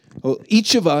Well,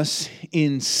 each of us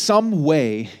in some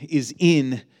way is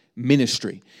in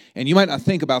ministry. And you might not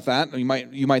think about that.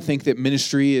 You might think that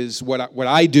ministry is what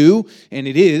I do, and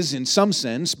it is in some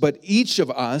sense, but each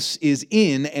of us is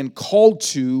in and called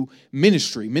to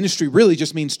ministry. Ministry really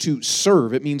just means to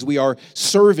serve. It means we are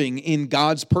serving in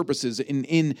God's purposes,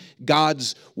 in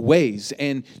God's ways.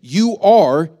 And you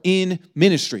are in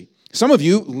ministry. Some of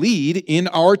you lead in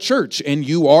our church, and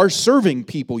you are serving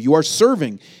people. You are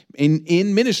serving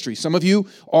in ministry. Some of you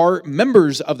are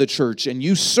members of the church, and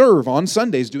you serve on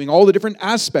Sundays, doing all the different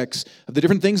aspects of the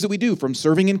different things that we do, from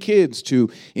serving in kids to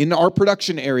in our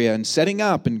production area and setting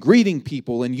up and greeting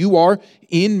people, and you are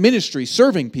in ministry,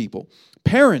 serving people.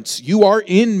 Parents, you are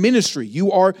in ministry.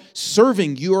 You are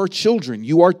serving your children.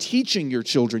 You are teaching your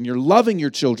children. You're loving your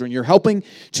children. You're helping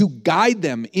to guide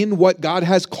them in what God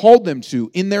has called them to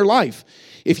in their life.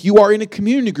 If you are in a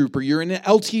community group or you're in an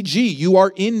LTG, you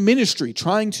are in ministry,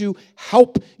 trying to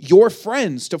help your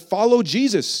friends to follow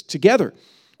Jesus together.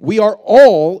 We are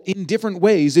all in different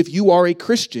ways if you are a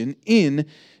Christian in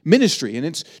ministry. And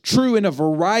it's true in a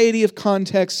variety of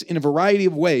contexts, in a variety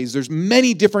of ways. There's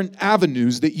many different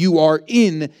avenues that you are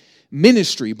in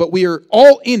ministry, but we are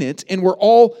all in it, and we're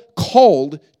all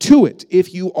called to it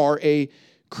if you are a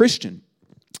Christian.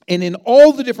 And in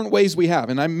all the different ways we have,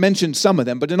 and I mentioned some of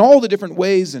them, but in all the different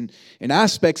ways and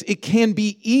aspects, it can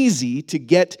be easy to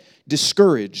get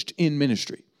discouraged in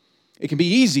ministry. It can be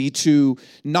easy to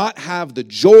not have the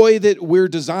joy that we're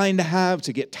designed to have,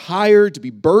 to get tired, to be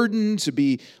burdened, to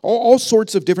be all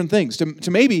sorts of different things,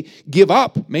 to maybe give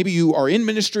up. Maybe you are in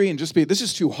ministry and just be, this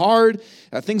is too hard,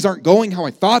 things aren't going how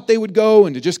I thought they would go,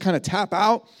 and to just kind of tap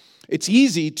out. It's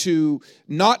easy to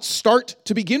not start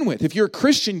to begin with. If you're a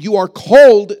Christian, you are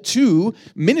called to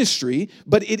ministry,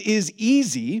 but it is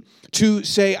easy to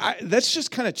say, that's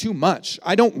just kind of too much.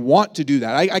 I don't want to do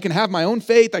that. I can have my own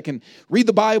faith. I can read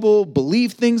the Bible,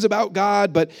 believe things about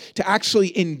God, but to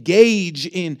actually engage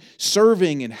in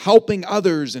serving and helping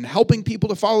others and helping people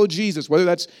to follow Jesus, whether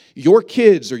that's your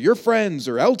kids or your friends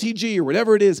or LTG or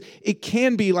whatever it is, it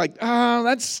can be like,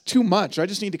 that's too much. I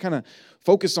just need to kind of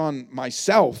focus on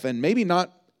myself and maybe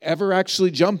not ever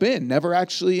actually jump in, never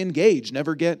actually engage,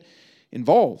 never get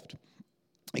involved.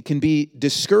 It can be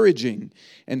discouraging.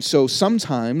 And so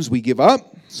sometimes we give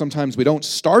up. Sometimes we don't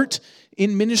start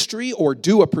in ministry or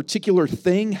do a particular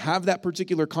thing, have that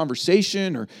particular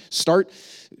conversation, or start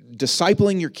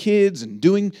discipling your kids and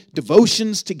doing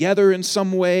devotions together in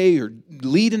some way, or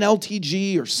lead an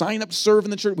LTG, or sign up to serve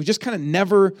in the church. We just kind of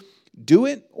never do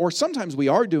it, or sometimes we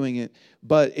are doing it,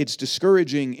 but it's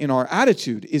discouraging in our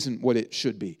attitude isn't what it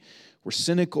should be. We're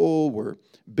cynical, we're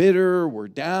bitter, we're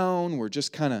down, we're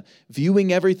just kind of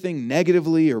viewing everything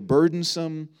negatively or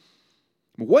burdensome.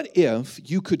 What if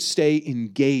you could stay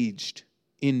engaged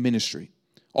in ministry?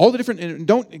 All the different,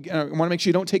 and I want to make sure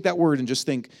you don't take that word and just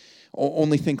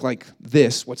only think like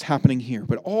this, what's happening here,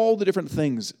 but all the different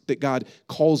things that God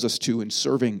calls us to in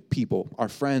serving people, our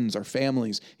friends, our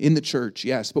families, in the church,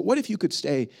 yes. But what if you could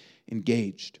stay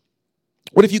engaged?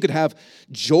 What if you could have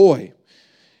joy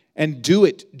and do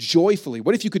it joyfully?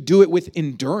 What if you could do it with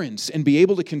endurance and be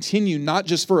able to continue not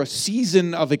just for a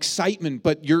season of excitement,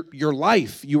 but your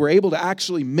life? You were able to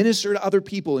actually minister to other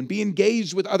people and be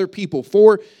engaged with other people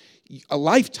for a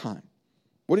lifetime.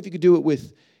 What if you could do it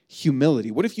with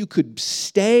humility? What if you could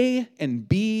stay and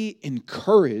be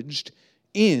encouraged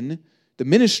in the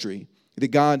ministry that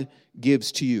God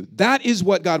gives to you? That is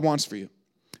what God wants for you.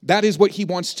 That is what He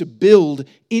wants to build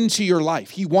into your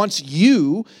life. He wants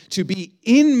you to be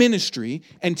in ministry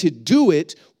and to do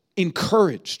it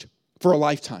encouraged for a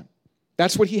lifetime.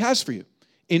 That's what He has for you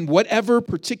in whatever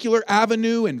particular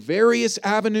avenue and various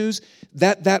avenues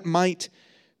that might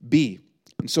be.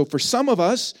 And so for some of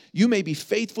us, you may be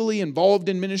faithfully involved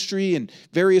in ministry in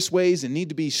various ways and need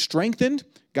to be strengthened.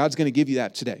 God's going to give you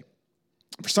that today.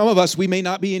 For some of us, we may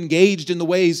not be engaged in the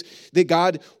ways that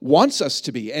God wants us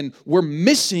to be, and we're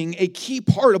missing a key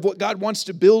part of what God wants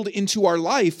to build into our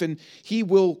life, and He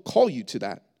will call you to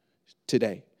that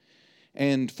today.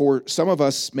 And for some of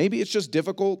us, maybe it's just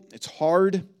difficult, it's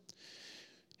hard,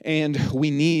 and we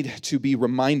need to be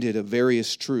reminded of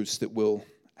various truths that will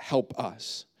help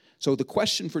us. So the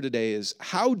question for today is,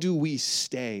 how do we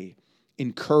stay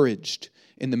encouraged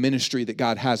in the ministry that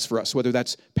God has for us, whether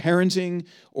that's parenting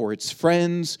or it's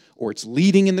friends or it's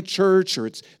leading in the church or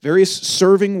it's various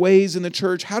serving ways in the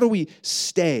church? How do we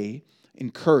stay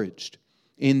encouraged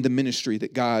in the ministry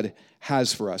that God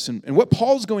has for us? And what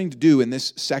Paul's going to do in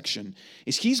this section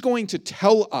is he's going to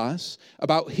tell us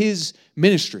about his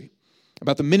ministry.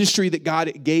 about the ministry that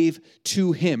God gave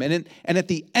to him. And at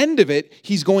the end of it,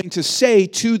 he's going to say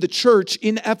to the church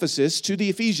in Ephesus, to the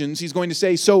Ephesians, he's going to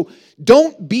say, so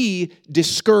don't be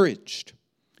discouraged.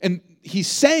 And he's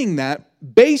saying that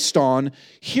based on,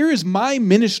 here is my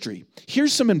ministry.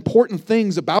 Here's some important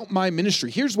things about my ministry.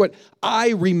 Here's what I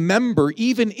remember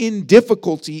even in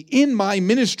difficulty in my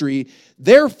ministry.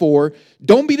 Therefore,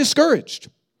 don't be discouraged.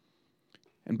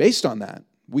 And based on that,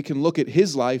 we can look at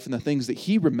his life and the things that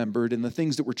he remembered and the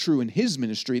things that were true in his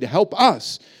ministry to help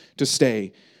us to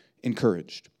stay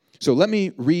encouraged. So let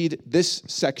me read this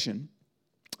section,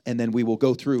 and then we will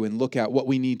go through and look at what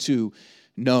we need to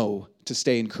know to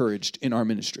stay encouraged in our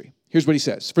ministry. Here's what he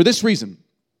says. For this reason,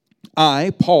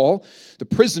 I, Paul, the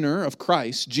prisoner of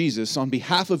Christ Jesus, on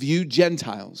behalf of you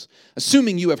Gentiles,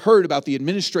 assuming you have heard about the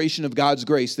administration of God's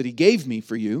grace that he gave me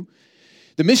for you,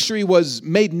 the mystery was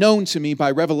made known to me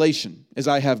by revelation, as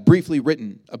I have briefly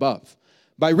written above.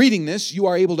 By reading this, you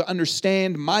are able to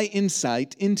understand my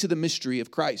insight into the mystery of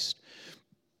Christ.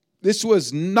 This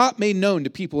was not made known to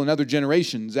people in other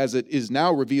generations, as it is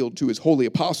now revealed to his holy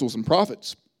apostles and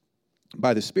prophets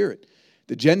by the Spirit.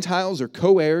 The Gentiles are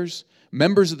co-heirs,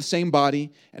 members of the same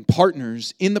body, and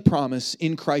partners in the promise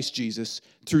in Christ Jesus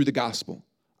through the gospel.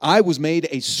 I was made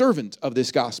a servant of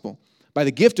this gospel by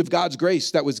the gift of God's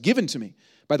grace that was given to me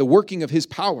by the working of his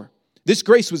power. This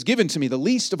grace was given to me, the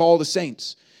least of all the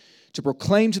saints, to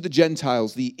proclaim to the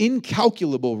Gentiles the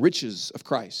incalculable riches of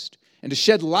Christ, and to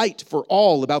shed light for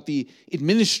all about the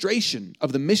administration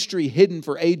of the mystery hidden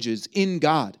for ages in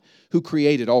God, who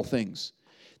created all things.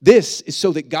 This is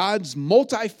so that God's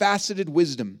multifaceted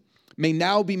wisdom may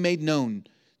now be made known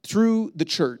through the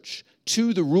church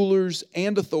to the rulers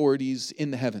and authorities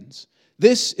in the heavens.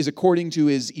 This is according to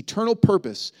his eternal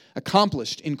purpose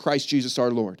accomplished in Christ Jesus our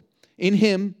Lord. In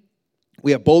him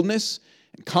we have boldness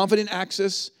and confident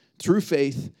access through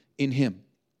faith in him.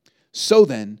 So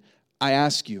then, I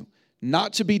ask you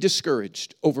not to be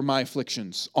discouraged over my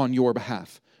afflictions on your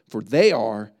behalf, for they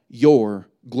are your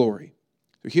glory.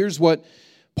 So here's what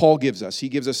Paul gives us. He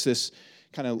gives us this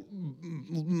kind of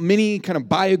mini kind of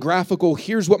biographical,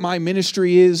 here's what my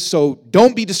ministry is, so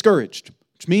don't be discouraged.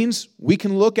 Which means we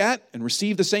can look at and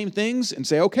receive the same things and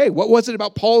say, okay, what was it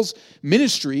about Paul's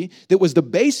ministry that was the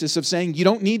basis of saying you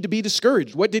don't need to be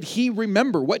discouraged? What did he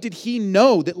remember? What did he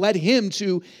know that led him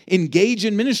to engage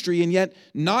in ministry and yet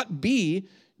not be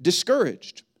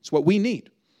discouraged? It's what we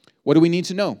need. What do we need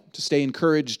to know to stay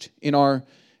encouraged in our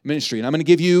ministry? And I'm going to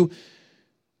give you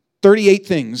 38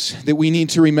 things that we need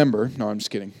to remember. No, I'm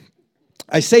just kidding.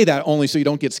 I say that only so you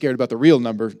don't get scared about the real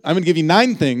number. I'm going to give you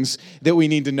 9 things that we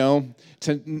need to know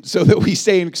so that we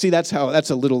stay. See, that's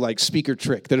a little like speaker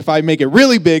trick. That if I make it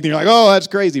really big, then you're like, oh, that's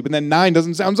crazy. But then 9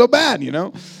 doesn't sound so bad, you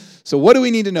know? So what do we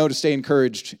need to know to stay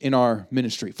encouraged in our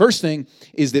ministry? First thing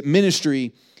is that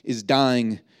ministry is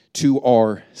dying to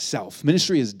ourself.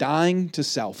 Ministry is dying to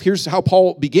self. Here's how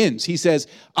Paul begins. He says,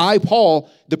 I, Paul,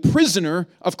 the prisoner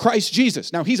of Christ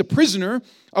Jesus. Now, he's a prisoner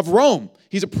of Rome.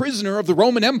 He's a prisoner of the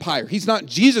Roman Empire.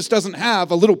 Jesus doesn't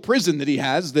have a little prison that he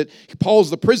has, that Paul's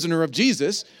the prisoner of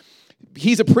Jesus.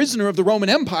 He's a prisoner of the Roman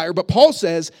Empire, but Paul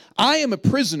says, I am a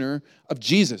prisoner of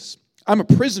Jesus. I'm a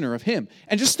prisoner of him.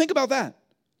 And just think about that.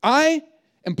 I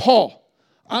am Paul.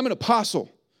 I'm an apostle.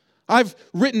 I've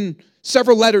written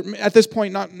several letters, at this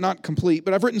point not complete,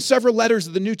 but I've written several letters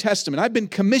of the New Testament. I've been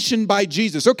commissioned by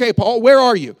Jesus. Okay, Paul, where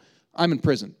are you? I'm in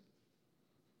prison.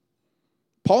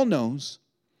 Paul knows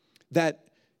that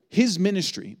his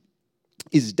ministry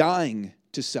is dying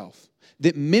to self.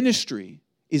 That ministry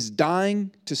is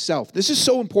dying to self. This is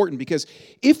so important because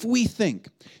if we think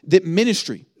that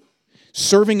ministry,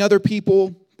 serving other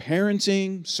people,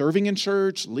 parenting, serving in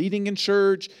church, leading in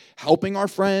church, helping our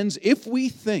friends, if we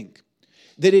think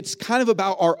that it's kind of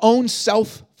about our own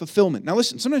self-fulfillment. Now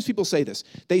listen, sometimes people say this.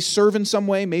 They serve in some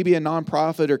way, maybe a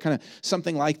nonprofit or kind of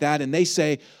something like that, and they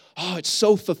say, oh, it's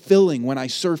so fulfilling when I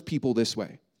serve people this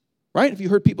way. Right? Have you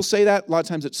heard people say that? A lot of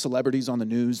times it's celebrities on the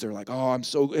news. They're like, oh,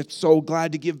 it's so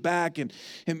glad to give back. And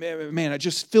man, it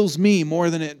just fills me more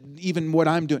than even what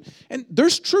I'm doing. And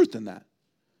there's truth in that.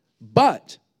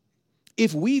 But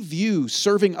if we view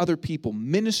serving other people,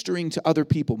 ministering to other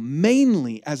people,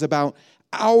 mainly as about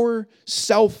our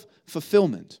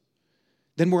self-fulfillment,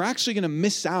 then we're actually going to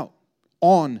miss out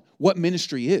on what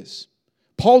ministry is.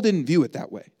 Paul didn't view it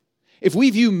that way. If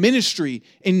we view ministry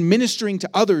in ministering to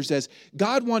others as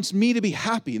God wants me to be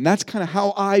happy, and that's kind of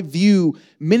how I view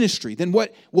ministry, then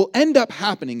what will end up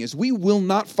happening is we will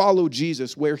not follow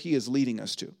Jesus where he is leading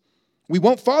us to. We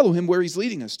won't follow him where he's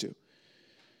leading us to.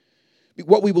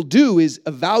 What we will do is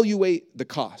evaluate the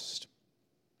cost.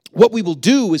 What we will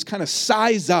do is kind of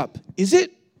size up. Is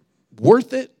it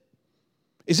worth it?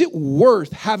 Is it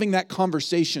worth having that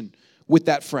conversation with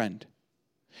that friend?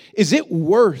 Is it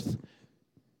worth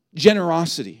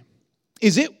generosity?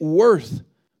 Is it worth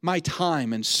my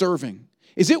time and serving?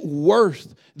 Is it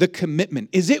worth the commitment?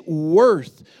 Is it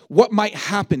worth what might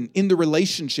happen in the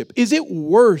relationship? Is it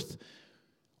worth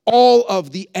all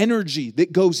of the energy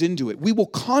that goes into it? We will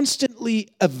constantly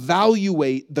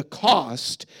evaluate the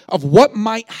cost of what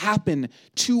might happen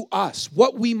to us,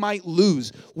 what we might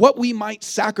lose, what we might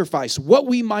sacrifice, what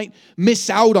we might miss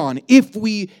out on if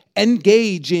we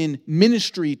engage in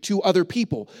ministry to other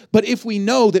people. But if we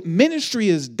know that ministry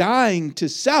is dying to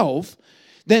self,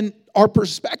 then our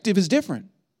perspective is different.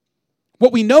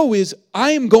 What we know is,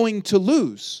 I am going to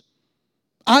lose.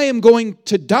 I am going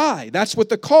to die. That's what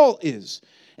the call is.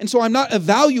 And so I'm not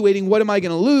evaluating what am I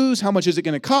going to lose, how much is it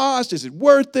going to cost, is it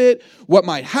worth it, what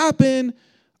might happen.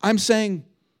 I'm saying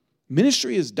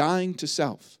ministry is dying to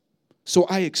self. So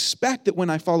I expect that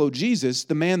when I follow Jesus,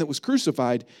 the man that was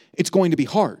crucified, it's going to be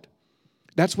hard.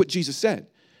 That's what Jesus said.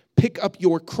 Pick up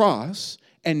your cross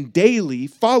and daily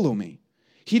follow me.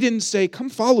 He didn't say, come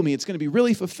follow me. It's going to be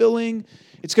really fulfilling.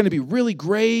 It's going to be really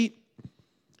great.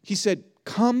 He said,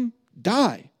 come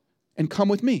die and come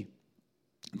with me.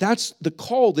 That's the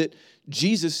call that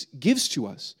Jesus gives to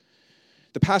us.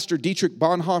 The pastor Dietrich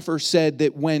Bonhoeffer said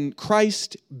that when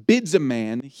Christ bids a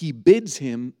man, he bids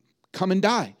him come and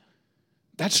die.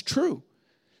 That's true.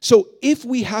 So if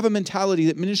we have a mentality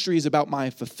that ministry is about my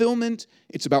fulfillment,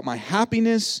 it's about my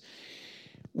happiness,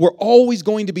 we're always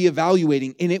going to be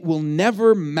evaluating, and it will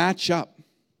never match up.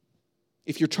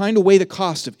 If you're trying to weigh the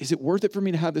cost of, is it worth it for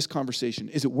me to have this conversation?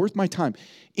 Is it worth my time?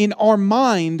 In our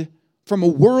mind, from a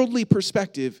worldly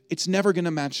perspective, it's never going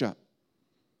to match up.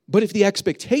 But if the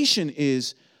expectation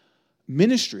is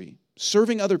ministry,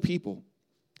 serving other people,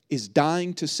 is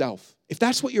dying to self, if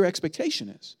that's what your expectation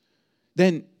is,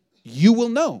 then you will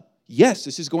know, yes,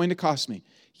 this is going to cost me.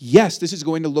 Yes, this is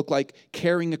going to look like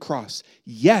carrying a cross.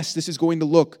 Yes, this is going to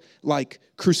look like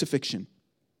crucifixion.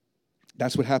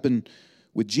 That's what happened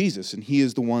with Jesus, and he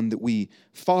is the one that we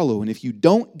follow. And if you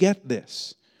don't get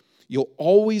this, you'll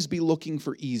always be looking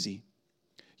for easy.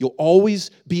 You'll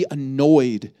always be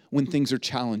annoyed when things are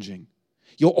challenging.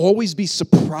 You'll always be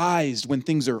surprised when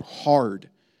things are hard.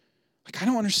 Like, I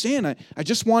don't understand. I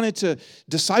just wanted to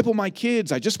disciple my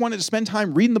kids. I just wanted to spend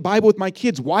time reading the Bible with my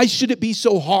kids. Why should it be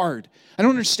so hard? I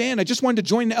don't understand. I just wanted to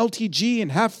join the LTG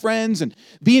and have friends and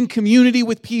be in community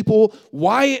with people.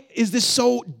 Why is this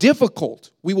so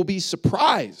difficult? We will be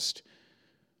surprised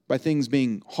by things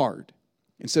being hard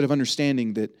instead of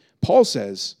understanding that Paul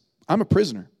says, I'm a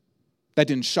prisoner. That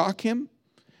didn't shock him.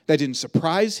 That didn't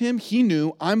surprise him. He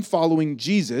knew, I'm following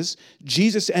Jesus.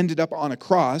 Jesus ended up on a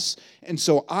cross. And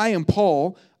so I am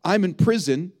Paul. I'm in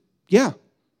prison. Yeah,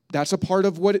 that's a part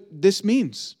of what this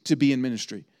means to be in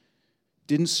ministry.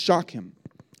 Didn't shock him.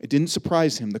 It didn't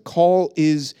surprise him. The call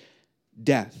is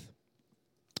death.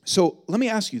 So let me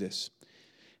ask you this.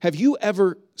 Have you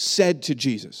ever said to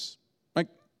Jesus, like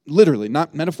literally,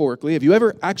 not metaphorically, have you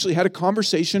ever actually had a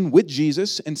conversation with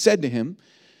Jesus and said to him,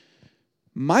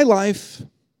 my life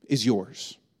is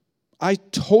yours. I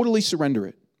totally surrender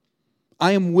it.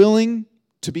 I am willing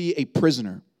to be a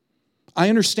prisoner. I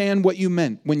understand what you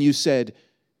meant when you said,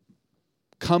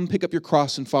 come pick up your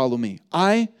cross and follow me.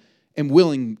 I am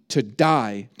willing to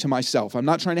die to myself. I'm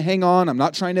not trying to hang on. I'm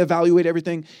not trying to evaluate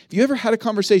everything. Have you ever had a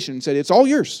conversation and said, it's all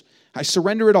yours. I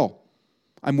surrender it all.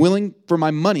 I'm willing for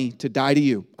my money to die to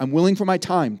you. I'm willing for my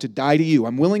time to die to you.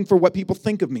 I'm willing for what people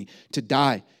think of me to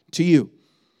die to you.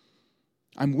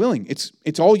 I'm willing.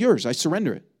 It's all yours. I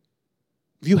surrender it.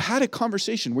 Have you had a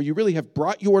conversation where you really have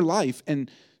brought your life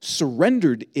and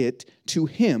surrendered it to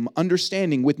him,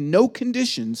 understanding with no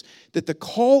conditions that the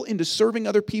call into serving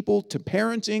other people, to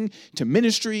parenting, to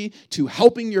ministry, to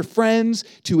helping your friends,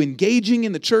 to engaging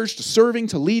in the church, to serving,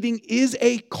 to leading, is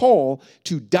a call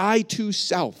to die to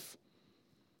self?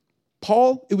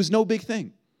 Paul, it was no big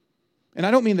thing. And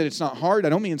I don't mean that it's not hard. I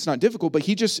don't mean it's not difficult, but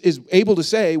he just is able to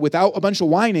say, without a bunch of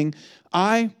whining,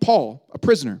 I, Paul, a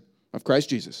prisoner of Christ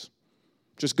Jesus.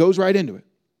 Just goes right into it.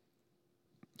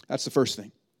 That's the first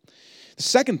thing. The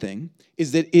second thing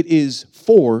is that it is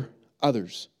for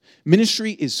others.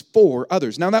 Ministry is for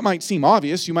others. Now, that might seem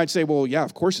obvious. You might say, well, yeah,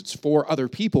 of course it's for other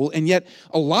people. And yet,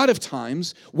 a lot of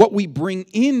times, what we bring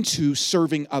into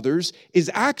serving others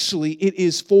is actually, it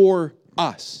is for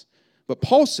us. But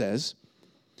Paul says,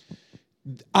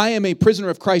 I am a prisoner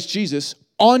of Christ Jesus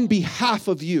on behalf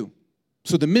of you.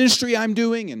 So the ministry I'm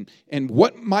doing and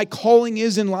what my calling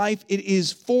is in life, it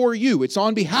is for you. It's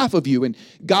on behalf of you. And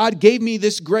God gave me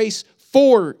this grace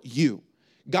for you.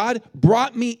 God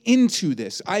brought me into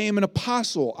this. I am an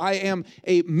apostle. I am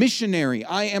a missionary.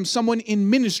 I am someone in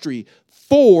ministry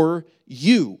for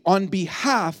you, on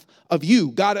behalf of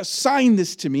you. God assigned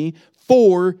this to me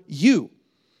for you.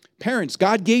 Parents,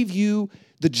 God gave you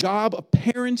the job of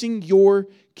parenting your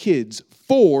kids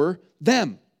for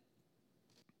them.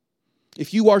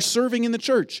 If you are serving in the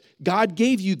church, God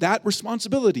gave you that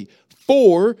responsibility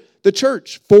for the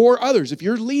church, for others. If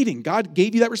you're leading, God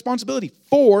gave you that responsibility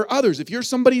for others. If you're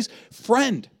somebody's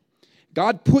friend,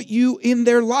 God put you in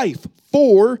their life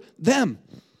for them.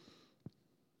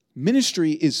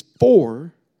 Ministry is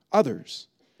for others.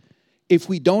 If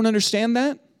we don't understand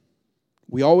that,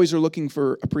 we always are looking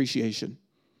for appreciation.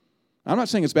 I'm not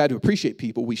saying it's bad to appreciate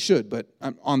people. We should. But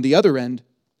on the other end,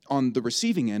 on the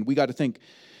receiving end, we got to think,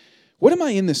 what am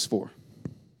I in this for?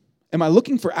 Am I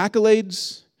looking for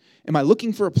accolades? Am I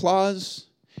looking for applause?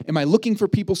 Am I looking for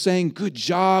people saying, good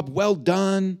job, well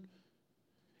done?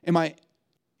 Am I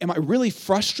really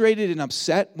frustrated and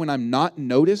upset when I'm not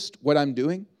noticed what I'm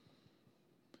doing?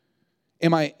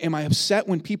 Am I upset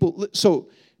when people... So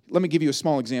let me give you a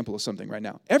small example of something right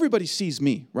now. Everybody sees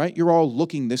me, right? You're all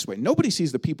looking this way. Nobody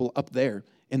sees the people up there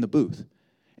in the booth.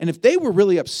 And if they were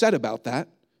really upset about that,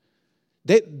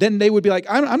 then they would be like,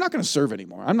 I'm not going to serve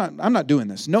anymore. I'm not doing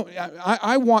this. No,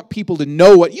 I want people to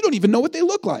know what... You don't even know what they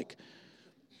look like.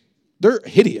 They're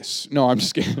hideous. No, I'm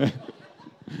just kidding.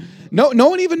 No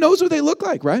one even knows what they look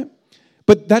like, right?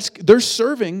 But they're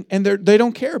serving, and they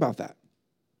don't care about that,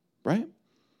 right?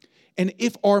 And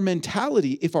if our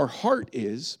mentality, if our heart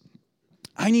is,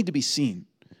 I need to be seen,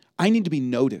 I need to be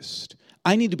noticed,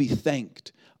 I need to be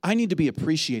thanked, I need to be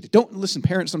appreciated. Don't listen,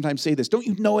 parents sometimes say this, don't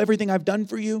you know everything I've done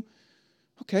for you?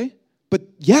 Okay, but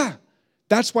yeah,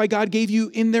 that's why God gave you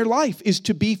in their life, is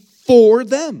to be for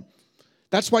them.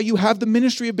 That's why you have the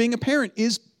ministry of being a parent,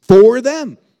 is for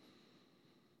them.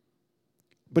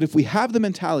 But if we have the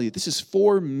mentality, this is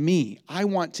for me, I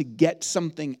want to get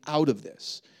something out of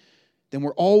this, then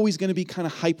we're always going to be kind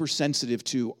of hypersensitive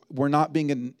to, we're not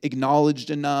being acknowledged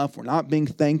enough, we're not being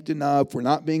thanked enough, we're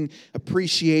not being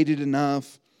appreciated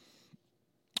enough.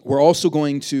 We're also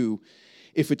going to,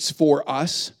 if it's for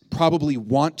us, probably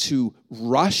want to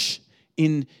rush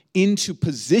into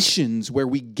positions where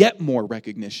we get more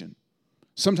recognition.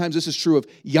 Sometimes this is true of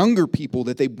younger people,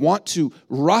 that they want to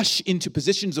rush into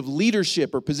positions of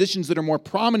leadership or positions that are more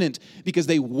prominent because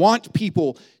they want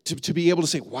people to be able to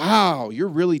say, wow, you're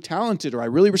really talented, or I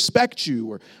really respect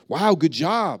you, or wow, good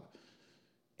job.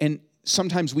 And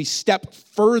sometimes we step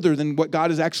further than what God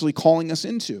is actually calling us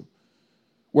into.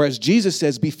 Whereas Jesus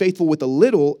says, be faithful with a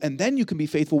little, and then you can be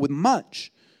faithful with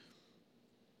much.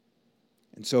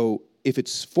 And so if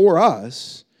it's for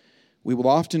us, we will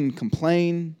often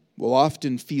complain, we'll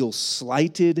often feel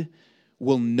slighted,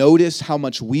 we'll notice how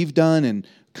much we've done and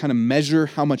kind of measure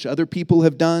how much other people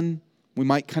have done. We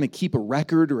might kind of keep a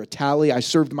record or a tally. I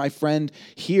served my friend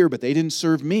here, but they didn't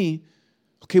serve me.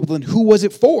 Okay, well then who was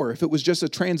it for if it was just a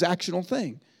transactional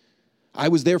thing? I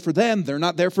was there for them, they're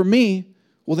not there for me.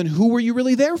 Well then who were you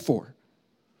really there for?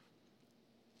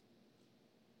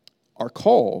 Our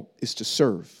call is to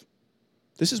serve.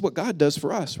 This is what God does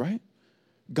for us, right?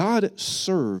 God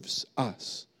serves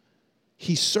us.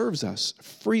 He serves us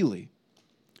freely.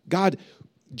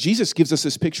 Jesus gives us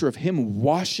this picture of him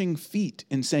washing feet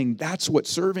and saying that's what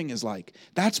serving is like.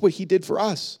 That's what he did for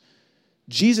us.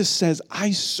 Jesus says,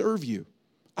 I serve you.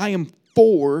 I am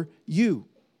for you.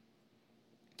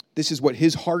 This is what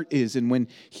his heart is. And when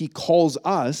he calls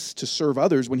us to serve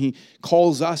others, when he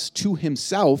calls us to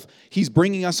himself, he's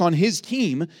bringing us on his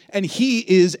team, and he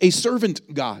is a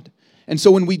servant God. And so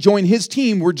when we join his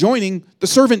team, we're joining the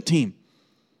servant team.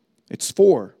 It's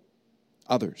for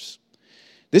others.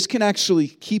 This can actually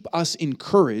keep us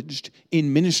encouraged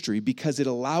in ministry because it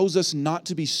allows us not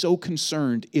to be so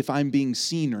concerned if I'm being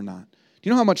seen or not. Do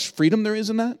you know how much freedom there is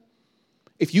in that?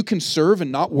 If you can serve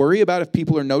and not worry about if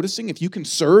people are noticing, if you can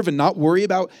serve and not worry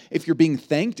about if you're being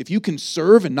thanked, if you can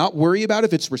serve and not worry about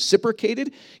if it's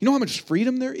reciprocated, you know how much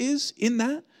freedom there is in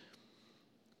that?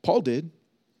 Paul did.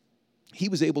 He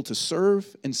was able to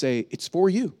serve and say, it's for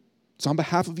you. It's on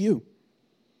behalf of you.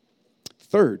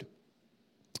 Third,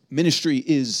 ministry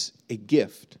is a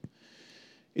gift.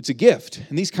 It's a gift,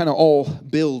 and these kind of all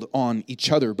build on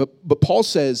each other. But Paul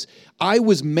says, I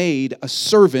was made a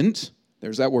servant,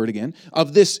 there's that word again,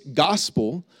 of this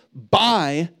gospel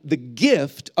by the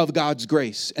gift of God's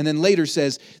grace. And then later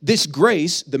says, this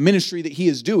grace, the ministry that he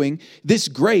is doing, this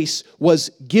grace was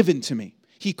given to me.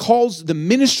 He calls the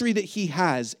ministry that he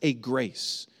has a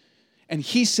grace. And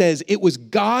he says, it was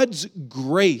God's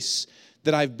grace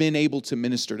that I've been able to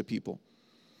minister to people.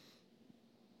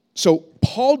 So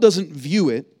Paul doesn't view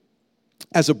it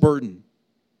as a burden.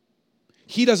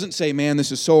 He doesn't say, man,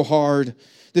 this is so hard.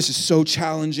 This is so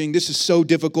challenging. This is so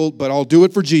difficult, but I'll do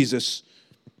it for Jesus.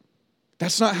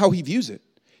 That's not how he views it.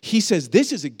 He says,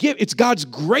 this is a gift. It's God's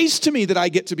grace to me that I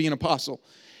get to be an apostle.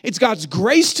 It's God's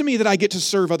grace to me that I get to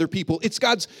serve other people. It's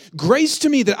God's grace to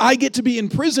me that I get to be in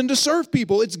prison to serve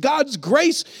people. It's God's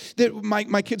grace that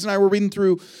my kids and I were reading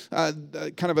through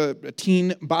kind of a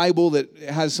teen Bible that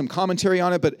has some commentary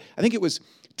on it, but I think it was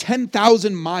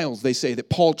 10,000 miles, they say, that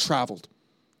Paul traveled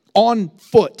on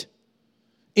foot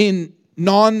in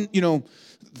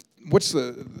what's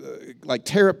the, like,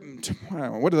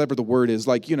 whatever the word is,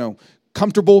 like,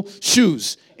 comfortable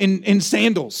shoes in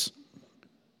sandals.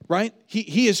 Right?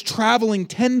 He is traveling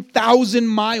 10,000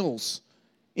 miles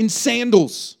in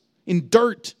sandals, in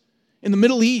dirt, in the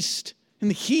Middle East, in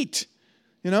the heat.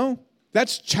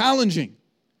 That's challenging.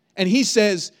 And he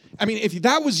says, if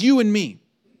that was you and me,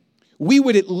 we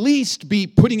would at least be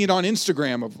putting it on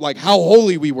Instagram of like how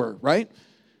holy we were, right?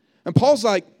 And Paul's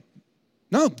like,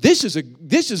 no, this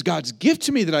is God's gift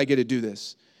to me that I get to do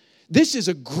this. This is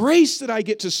a grace that I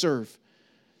get to serve.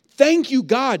 Thank you,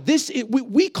 God.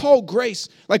 We call grace,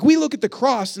 like we look at the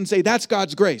cross and say, that's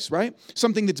God's grace, right?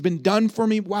 Something that's been done for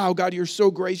me. Wow, God, you're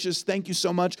so gracious. Thank you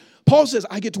so much. Paul says,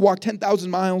 I get to walk 10,000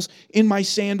 miles in my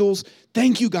sandals.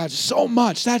 Thank you, God, so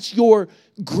much. That's your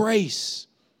grace.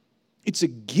 It's a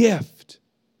gift.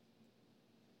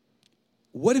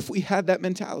 What if we had that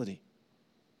mentality?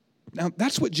 Now,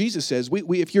 that's what Jesus says.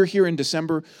 If you're here in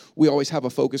December, we always have a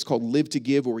focus called Live to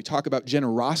Give, where we talk about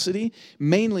generosity,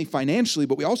 mainly financially,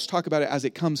 but we also talk about it as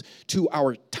it comes to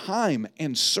our time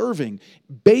and serving,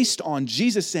 based on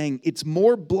Jesus saying it's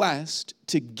more blessed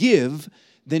to give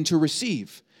than to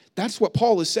receive. That's what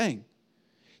Paul is saying.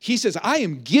 He says, I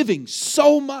am giving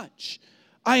so much.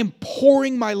 I am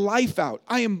pouring my life out.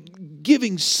 I am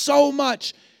giving so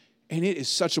much, and it is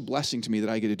such a blessing to me that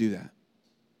I get to do that.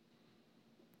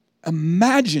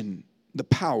 Imagine the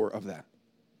power of that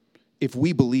if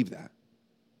we believe that.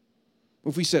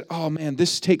 If we said, oh man,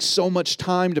 this takes so much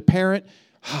time to parent,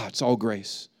 it's all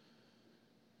grace.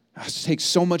 This takes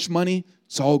so much money,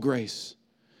 it's all grace.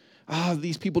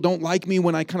 These people don't like me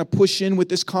when I kind of push in with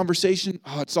this conversation,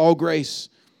 it's all grace.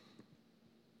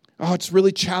 It's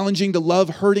really challenging to love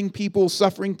hurting people,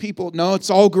 suffering people. No,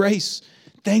 it's all grace.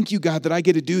 Thank you, God, that I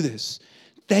get to do this.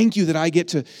 Thank you that I get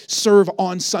to serve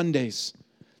on Sundays.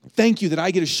 Thank you that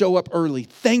I get to show up early.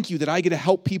 Thank you that I get to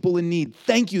help people in need.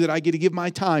 Thank you that I get to give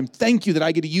my time. Thank you that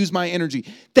I get to use my energy.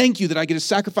 Thank you that I get to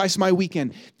sacrifice my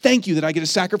weekend. Thank you that I get to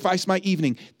sacrifice my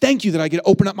evening. Thank you that I get to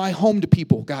open up my home to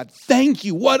people. God, thank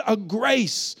you. What a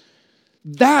grace.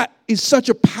 That is such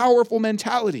a powerful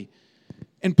mentality.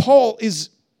 And Paul is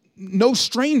no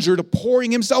stranger to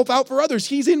pouring himself out for others.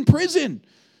 He's in prison,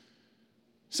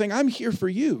 saying, I'm here for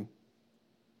you.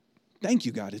 Thank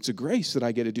you, God. It's a grace that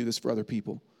I get to do this for other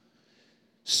people.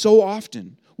 So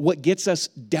often, what gets us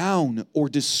down or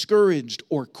discouraged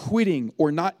or quitting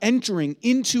or not entering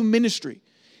into ministry,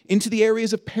 into the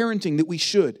areas of parenting that we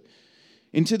should,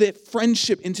 into the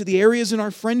friendship, into the areas in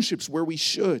our friendships where we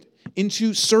should,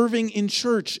 into serving in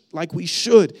church like we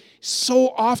should. So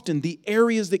often, the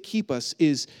areas that keep us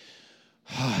is,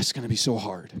 it's going to be so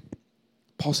hard.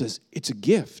 Paul says, it's a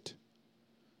gift.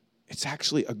 It's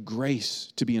actually a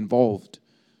grace to be involved,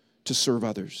 to serve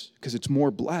others, because it's more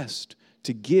blessed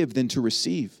to give than to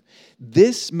receive.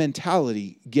 This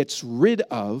mentality gets rid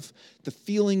of the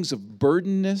feelings of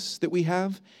burdenness that we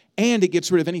have, and it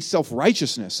gets rid of any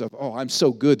self-righteousness of, I'm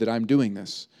so good that I'm doing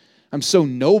this. I'm so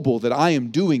noble that I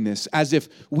am doing this, as if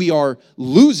we are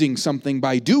losing something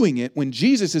by doing it, when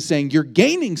Jesus is saying you're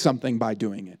gaining something by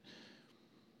doing it.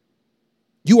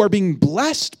 You are being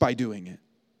blessed by doing it.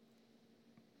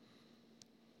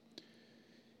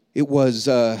 It was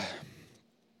the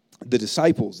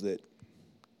disciples that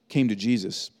came to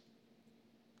Jesus.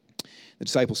 The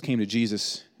disciples came to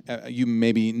Jesus. You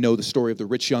maybe know the story of the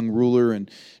rich young ruler, and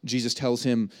Jesus tells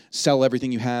him, sell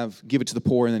everything you have, give it to the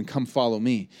poor, and then come follow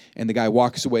me. And the guy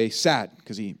walks away sad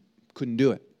because he couldn't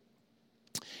do it.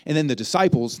 And then the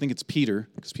disciples, I think it's Peter,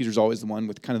 because Peter's always the one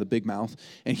with kind of the big mouth,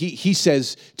 and he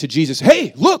says to Jesus,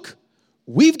 hey, look,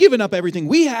 we've given up everything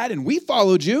we had, and we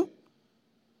followed you.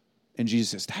 And Jesus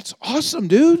says, that's awesome,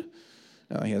 dude.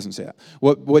 No, he doesn't say that.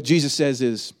 What Jesus says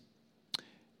is,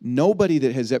 nobody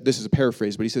that has, this is a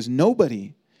paraphrase, but he says,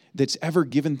 nobody that's ever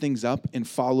given things up and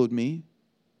followed me,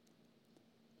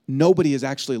 nobody has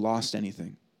actually lost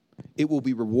anything. It will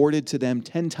be rewarded to them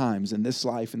 10 times in this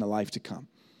life and the life to come.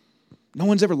 No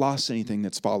one's ever lost anything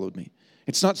that's followed me.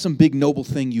 It's not some big noble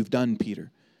thing you've done, Peter.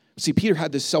 See, Peter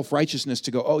had this self-righteousness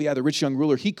to go, oh yeah, the rich young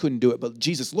ruler, he couldn't do it, but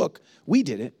Jesus, look, we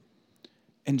did it.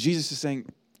 And Jesus is saying,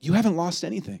 you haven't lost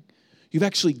anything. You've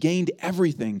actually gained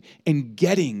everything in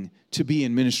getting to be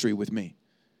in ministry with me.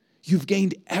 You've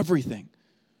gained everything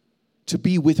to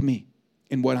be with me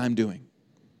in what I'm doing.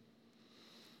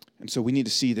 And so we need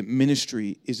to see that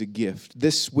ministry is a gift.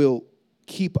 This will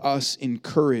keep us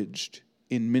encouraged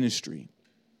in ministry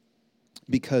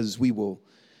because we will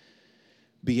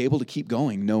be able to keep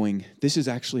going knowing this is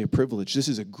actually a privilege. This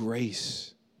is a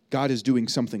grace. God is doing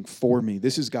something for me.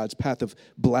 This is God's path of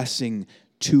blessing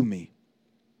to me.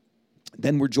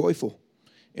 Then we're joyful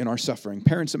in our suffering.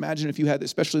 Parents, imagine if you had,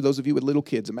 especially those of you with little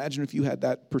kids, imagine if you had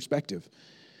that perspective.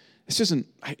 This isn't,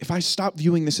 if I stop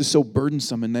viewing this as so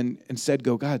burdensome and then instead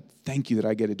go, God, thank you that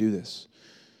I get to do this.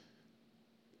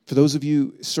 For those of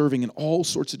you serving in all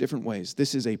sorts of different ways,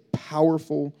 this is a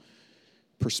powerful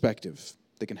perspective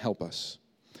that can help us.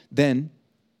 Then,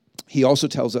 he also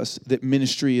tells us that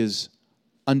ministry is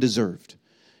undeserved.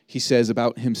 He says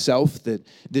about himself that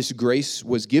this grace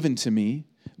was given to me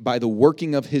by the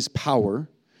working of his power,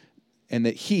 and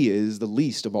that he is the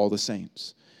least of all the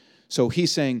saints. So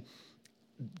he's saying,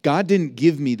 God didn't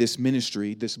give me this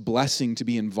ministry, this blessing to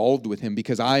be involved with him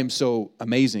because I am so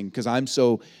amazing, because I'm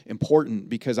so important,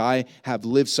 because I have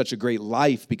lived such a great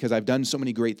life, because I've done so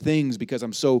many great things, because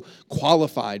I'm so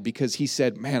qualified, because he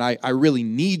said, man, I really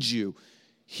need you.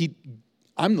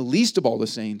 I'm the least of all the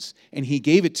saints, and he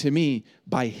gave it to me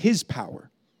by his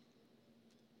power.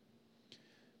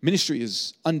 Ministry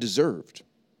is undeserved.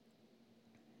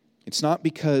 It's not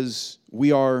because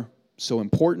we are so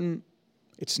important.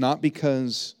 It's not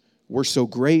because we're so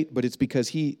great, but it's because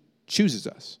he chooses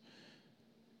us.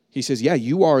 He says, yeah,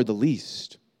 you are the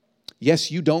least.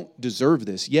 Yes, you don't deserve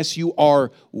this. Yes, you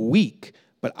are weak,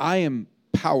 but I am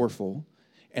powerful,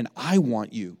 and I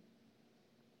want you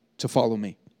to follow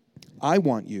me. I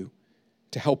want you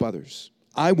to help others.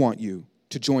 I want you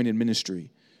to join in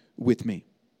ministry with me.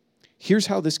 Here's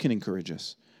how this can encourage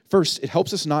us. First, it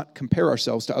helps us not compare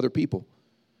ourselves to other people.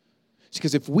 It's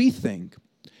because if we think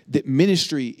that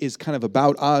ministry is kind of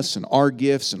about us and our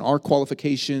gifts and our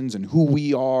qualifications and who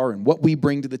we are and what we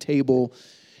bring to the table,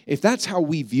 if that's how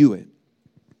we view it,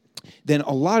 then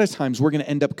a lot of times we're going to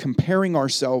end up comparing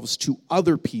ourselves to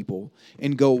other people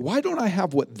and go, why don't I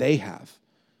have what they have?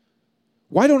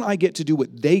 Why don't I get to do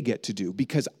what they get to do?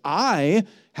 Because I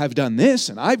have done this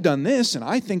and I've done this and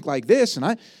I think like this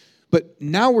but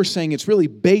now we're saying it's really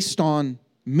based on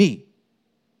me.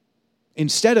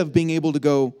 Instead of being able to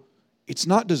go, it's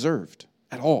not deserved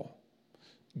at all.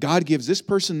 God gives this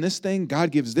person this thing.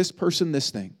 God gives this person this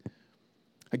thing.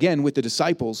 Again, with the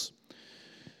disciples,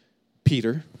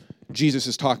 Peter, Jesus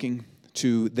is talking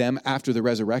to them after the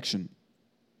resurrection.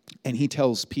 And he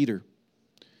tells Peter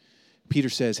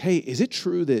says, hey, is it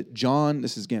true that John,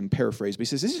 this is again paraphrased, but he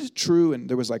says, is it true, and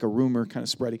there was like a rumor kind of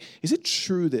spreading, is it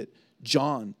true that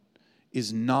John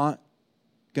is not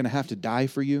going to have to die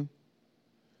for you?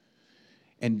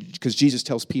 And because Jesus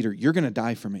tells Peter, you're going to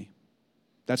die for me.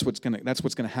 That's what's going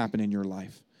to happen in your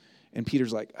life. And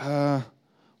Peter's like,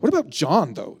 what about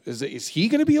John, though? Is he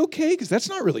going to be okay? Because that's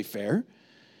not really fair.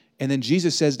 And then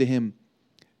Jesus says to him,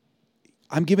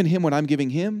 I'm giving him what I'm giving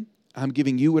him. I'm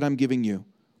giving you what I'm giving you.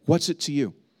 What's it to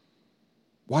you?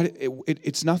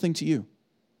 It's nothing to you.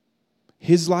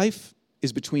 His life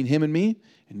is between him and me,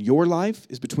 and your life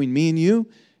is between me and you.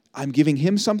 I'm giving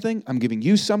him something. I'm giving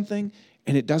you something,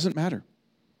 and it doesn't matter.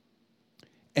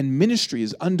 And ministry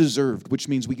is undeserved, which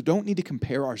means we don't need to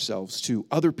compare ourselves to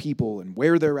other people and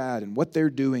where they're at and what they're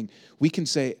doing. We can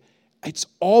say, it's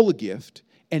all a gift,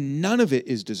 and none of it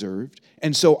is deserved.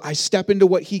 And so I step into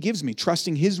what he gives me,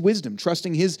 trusting his wisdom,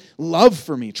 trusting his love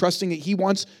for me, trusting that he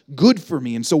wants good for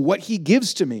me. And so what he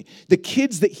gives to me, the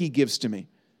kids that he gives to me,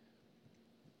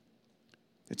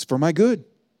 it's for my good.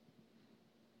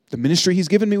 The ministry he's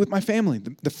given me with my family,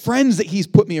 the friends that he's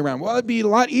put me around. Well, it'd be a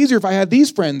lot easier if I had these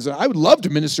friends. I would love to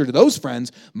minister to those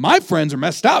friends. My friends are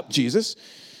messed up, Jesus.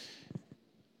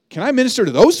 Can I minister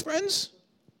to those friends?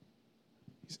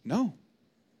 He said, no.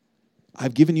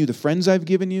 I've given you the friends I've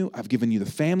given you. I've given you the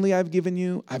family I've given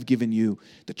you. I've given you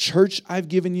the church I've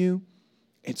given you.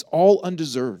 It's all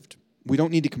undeserved. We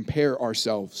don't need to compare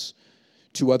ourselves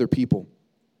to other people.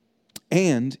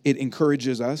 And it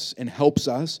encourages us and helps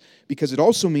us because it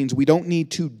also means we don't need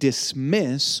to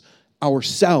dismiss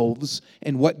ourselves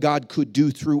and what God could do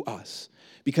through us.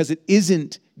 Because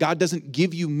God doesn't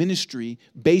give you ministry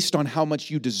based on how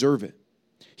much you deserve it.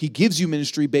 He gives you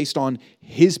ministry based on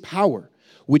his power.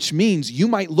 which means you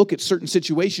might look at certain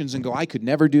situations and go, I could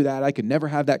never do that. I could never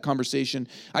have that conversation.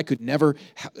 I could never,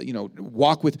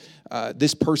 walk with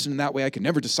this person in that way. I could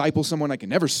never disciple someone. I could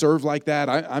never serve like that.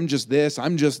 I'm just this.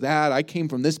 I'm just that. I came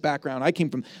from this background. I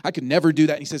could never do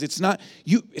that. And he says, it's not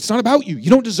you. It's not about you. You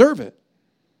don't deserve it.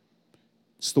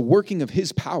 It's the working of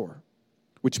his power,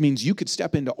 which means you could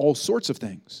step into all sorts of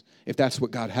things if that's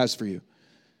what God has for you.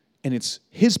 And it's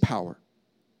his power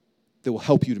that will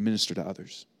help you to minister to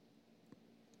others.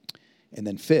 And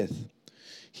then fifth,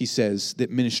 he says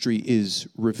that ministry is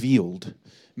revealed.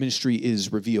 Ministry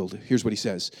is revealed. Here's what he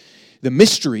says. The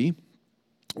mystery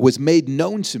was made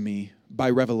known to me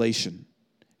by revelation.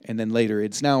 And then later,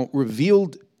 it's now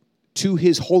revealed to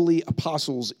his holy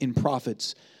apostles and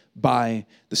prophets by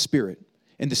the Spirit.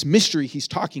 And this mystery he's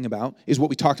talking about is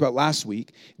what we talked about last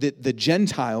week, that the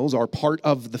Gentiles are part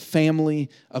of the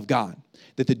family of God.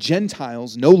 That the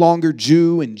Gentiles, no longer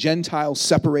Jew and Gentile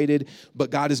separated, but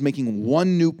God is making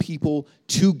one new people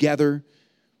together.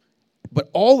 But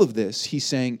all of this, he's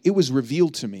saying, it was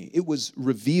revealed to me. It was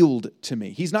revealed to me.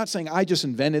 He's not saying, I just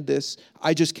invented this.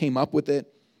 I just came up with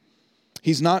it.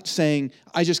 He's not saying,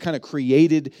 I just kind of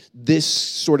created this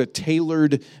sort of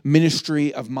tailored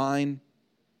ministry of mine.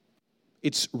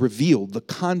 It's revealed. The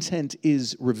content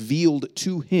is revealed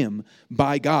to him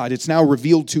by God. It's now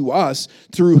revealed to us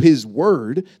through his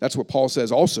word. That's what Paul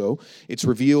says also. It's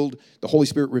revealed, the Holy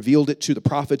Spirit revealed it to the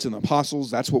prophets and the apostles.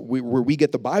 That's where we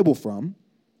get the Bible from.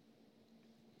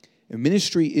 And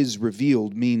ministry is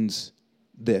revealed means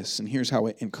this, and here's how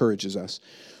it encourages us.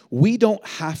 We don't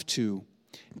have to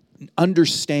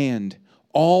understand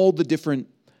all the different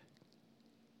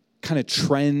kind of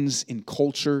trends in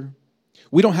culture.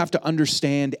 We don't have to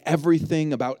understand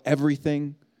everything about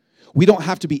everything. We don't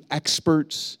have to be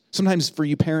experts. Sometimes for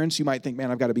you parents, you might think,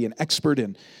 man, I've got to be an expert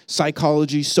in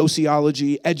psychology,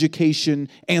 sociology, education,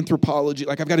 anthropology.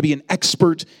 Like, I've got to be an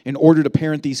expert in order to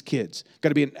parent these kids. I've got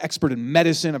to be an expert in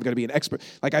medicine. I've got to be an expert.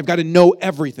 Like, I've got to know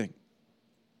everything.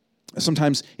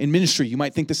 Sometimes in ministry, you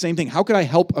might think the same thing. How could I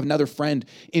help another friend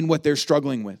in what they're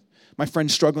struggling with? My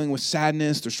friend's struggling with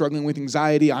sadness. They're struggling with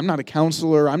anxiety. I'm not a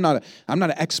counselor. I'm not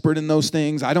an expert in those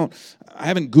things. I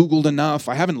haven't Googled enough.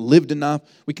 I haven't lived enough.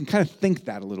 We can kind of think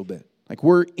that a little bit. Like,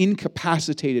 we're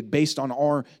incapacitated based on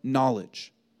our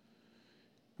knowledge.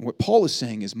 And what Paul is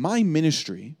saying is, my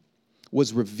ministry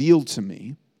was revealed to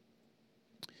me,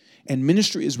 and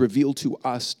ministry is revealed to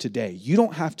us today. You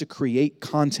don't have to create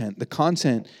content. The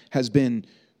content has been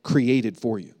created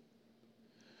for you,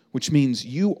 which means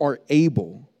you are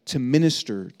able to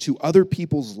minister to other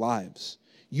people's lives.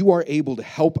 You are able to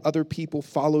help other people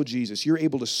follow Jesus. You're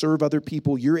able to serve other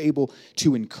people. You're able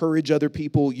to encourage other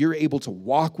people. You're able to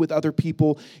walk with other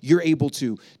people. You're able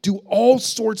to do all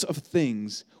sorts of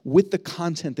things with the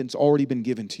content that's already been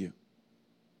given to you.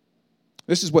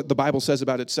 This is what the Bible says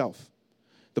about itself.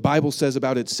 The Bible says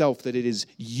about itself that it is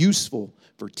useful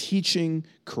for teaching,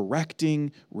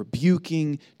 correcting,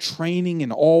 rebuking, training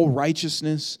in all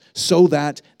righteousness, so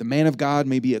that the man of God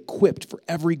may be equipped for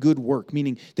every good work,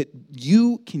 meaning that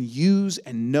you can use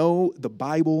and know the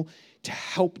Bible to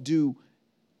help do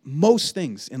most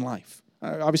things in life.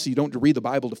 Obviously, you don't read the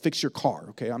Bible to fix your car,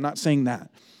 okay? I'm not saying that.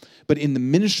 But in the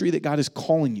ministry that God is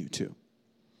calling you to,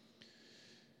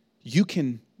 you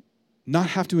can not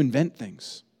have to invent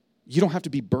things. You don't have to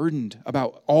be burdened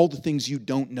about all the things you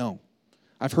don't know.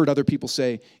 I've heard other people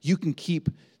say, you can keep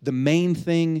the main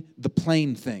thing the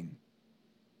plain thing.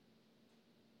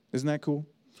 Isn't that cool?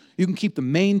 You can keep the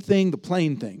main thing the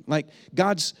plain thing. Like,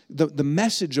 God's, the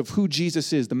message of who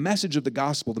Jesus is, the message of the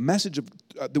gospel, the message of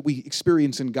that we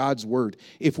experience in God's word.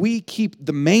 If we keep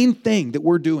the main thing that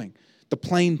we're doing, the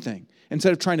plain thing,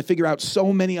 instead of trying to figure out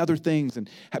so many other things and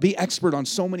be expert on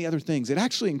so many other things, it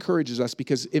actually encourages us,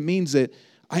 because it means that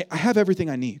I have everything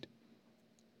I need.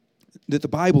 That the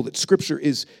Bible, that Scripture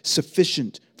is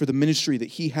sufficient for the ministry that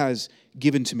He has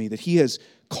given to me, that He has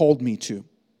called me to.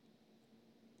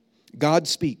 God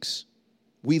speaks,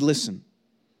 we listen,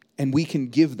 and we can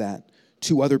give that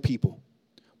to other people.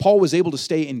 Paul was able to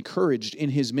stay encouraged in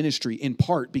his ministry in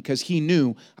part because he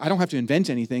knew, I don't have to invent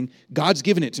anything. God's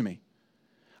given it to me.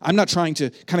 I'm not trying to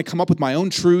kind of come up with my own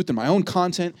truth and my own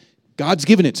content. God's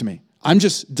given it to me. I'm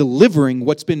just delivering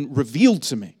what's been revealed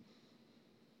to me.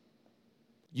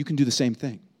 You can do the same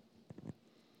thing.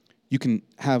 You can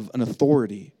have an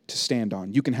authority to stand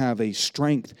on. You can have a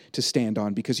strength to stand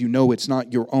on because you know it's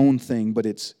not your own thing, but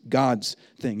it's God's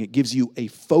thing. It gives you a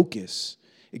focus.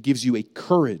 It gives you a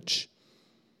courage.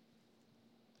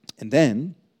 And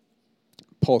then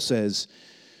Paul says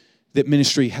that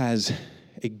ministry has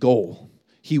a goal.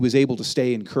 He was able to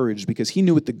stay encouraged because he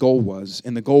knew what the goal was,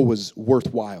 and the goal was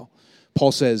worthwhile.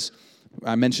 Paul says,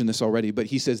 I mentioned this already, but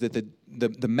he says that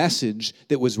the message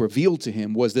that was revealed to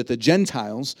him was that the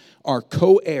Gentiles are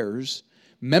co-heirs,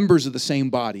 members of the same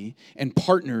body, and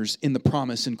partners in the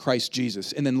promise in Christ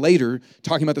Jesus. And then later,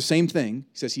 talking about the same thing,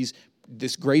 he says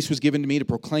this grace was given to me to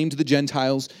proclaim to the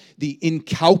Gentiles the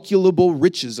incalculable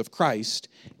riches of Christ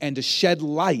and to shed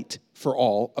light for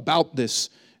all about this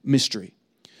mystery.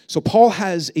 So Paul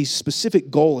has a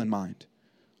specific goal in mind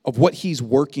of what he's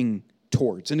working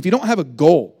towards. And if you don't have a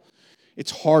goal, it's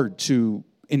hard to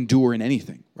endure in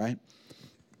anything, right?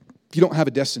 If you don't have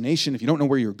a destination, if you don't know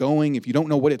where you're going, if you don't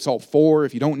know what it's all for,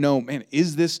 if you don't know, man,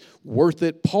 is this worth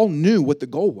it? Paul knew what the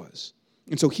goal was.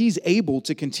 And so he's able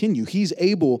to continue. He's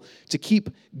able to keep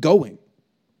going.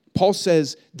 Paul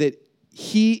says that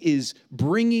he is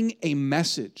bringing a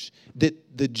message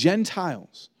that the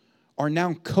Gentiles are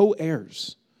now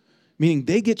co-heirs, meaning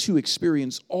they get to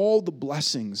experience all the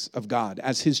blessings of God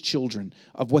as his children,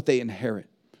 of what they inherit.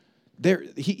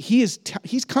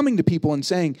 He's coming to people and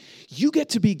saying, you get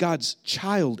to be God's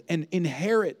child and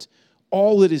inherit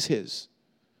all that is his.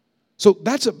 So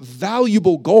that's a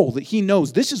valuable goal that he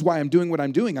knows. This is why I'm doing what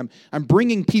I'm doing. I'm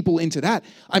bringing people into that.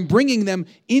 I'm bringing them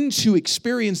into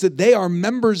experience that they are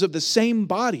members of the same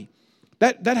body.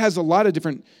 That has a lot of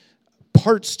different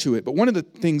parts to it. But one of the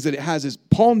things that it has is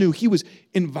Paul knew he was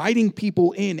inviting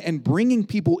people in and bringing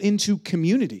people into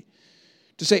community.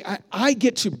 To say, I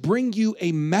get to bring you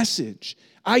a message.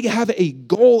 I have a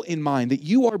goal in mind that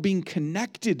you are being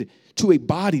connected to a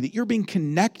body, that you're being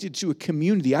connected to a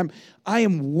community. I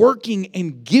am working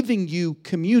and giving you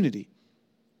community.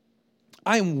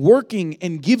 I am working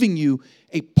and giving you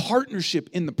a partnership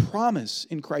in the promise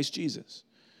in Christ Jesus.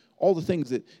 All the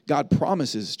things that God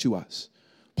promises to us.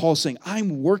 Paul's saying,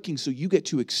 I'm working so you get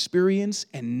to experience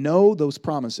and know those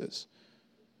promises.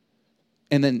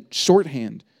 And then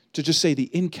shorthand, to just say the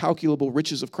incalculable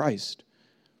riches of Christ.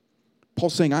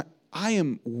 Paul's saying, I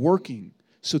am working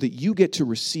so that you get to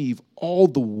receive all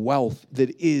the wealth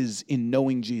that is in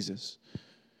knowing Jesus.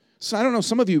 So I don't know,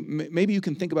 some of you, maybe you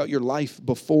can think about your life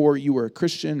before you were a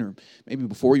Christian or maybe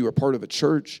before you were part of a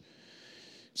church.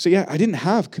 So yeah, I didn't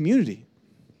have community.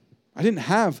 I didn't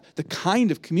have the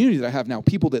kind of community that I have now.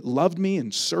 People that loved me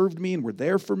and served me and were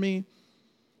there for me.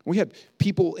 We had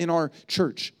people in our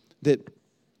church that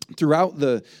throughout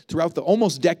the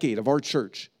almost decade of our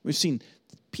church, we've seen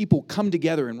people come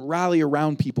together and rally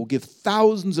around people, give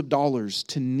thousands of dollars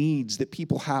to needs that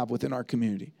people have within our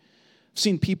community. I've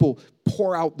seen people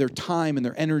pour out their time and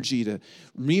their energy to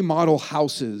remodel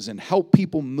houses and help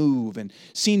people move, and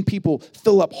seen people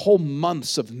fill up whole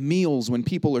months of meals when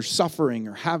people are suffering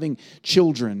or having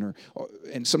children,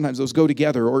 and sometimes those go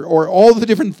together, or all the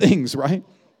different things, right?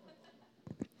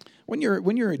 When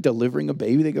you're delivering a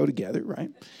baby, they go together,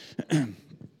 right?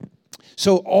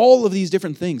 So all of these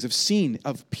different things I've seen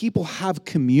of people have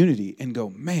community and go,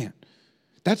 man,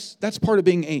 that's part of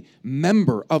being a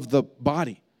member of the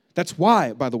body. That's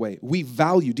why, by the way, we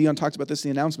value, Dion talks about this in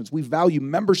the announcements, we value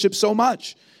membership so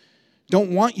much.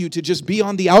 Don't want you to just be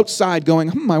on the outside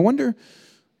going, I wonder,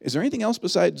 is there anything else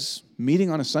besides meeting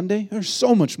on a Sunday? There's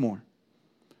so much more.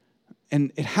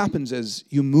 And it happens as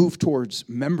you move towards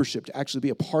membership to actually be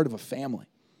a part of a family.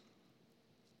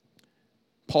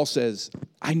 Paul says,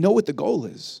 I know what the goal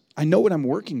is. I know what I'm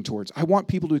working towards. I want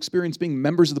people to experience being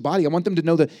members of the body. I want them to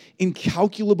know the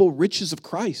incalculable riches of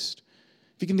Christ.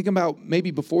 If you can think about maybe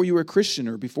before you were a Christian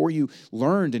or before you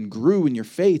learned and grew in your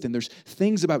faith, and there's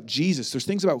things about Jesus, there's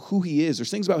things about who he is, there's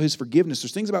things about his forgiveness,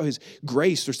 there's things about his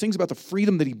grace, there's things about the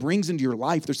freedom that he brings into your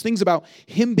life, there's things about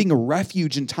him being a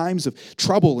refuge in times of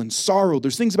trouble and sorrow,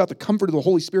 there's things about the comfort of the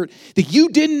Holy Spirit that you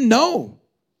didn't know,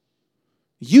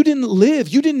 you didn't live,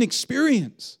 you didn't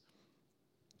experience.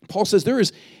 Paul says there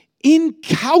is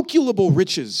incalculable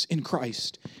riches in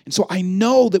Christ. And so I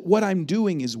know that what I'm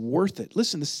doing is worth it.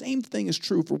 Listen, the same thing is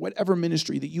true for whatever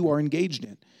ministry that you are engaged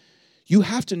in. You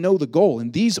have to know the goal,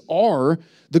 and these are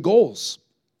the goals.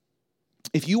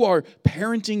 If you are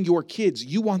parenting your kids,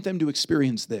 you want them to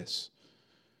experience this.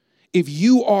 If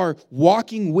you are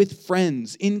walking with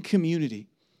friends in community,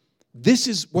 this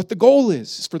is what the goal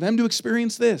is for them to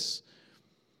experience this.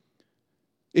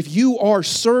 If you are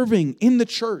serving in the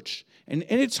church, and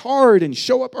it's hard, and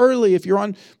show up early if you're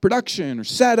on production or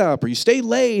setup, or you stay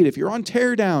late if you're on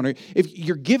teardown, or if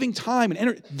you're giving time and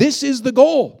energy, this is the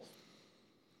goal.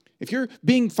 If you're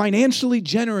being financially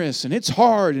generous and it's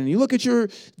hard and you look at your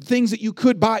things that you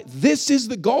could buy, this is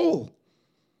the goal.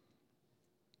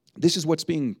 This is what's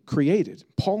being created.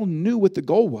 Paul knew what the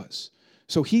goal was.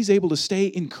 So he's able to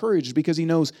stay encouraged because he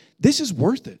knows this is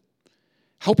worth it.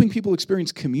 helping people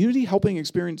experience community, helping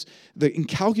experience the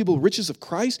incalculable riches of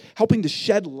Christ, helping to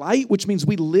shed light, which means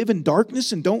we live in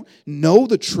darkness and don't know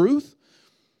the truth.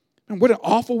 And what an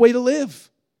awful way to live.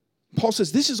 Paul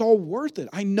says, this is all worth it.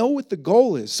 I know what the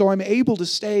goal is, so I'm able to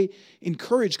stay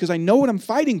encouraged because I know what I'm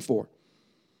fighting for.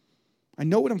 I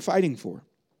know what I'm fighting for.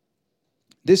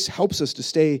 This helps us to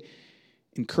stay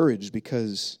encouraged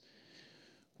because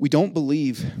we don't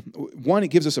believe, one, it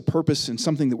gives us a purpose and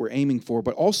something that we're aiming for,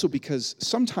 but also because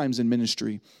sometimes in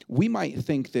ministry, we might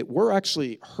think that we're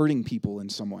actually hurting people in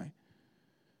some way.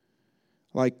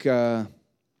 Like, I'm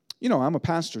a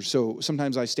pastor, so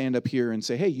sometimes I stand up here and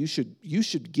say, hey, you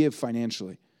should give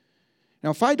financially. Now,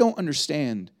 if I don't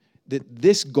understand that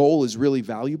this goal is really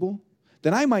valuable,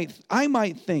 then I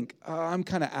might think, I'm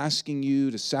kind of asking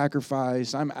you to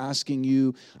sacrifice, I'm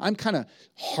kind of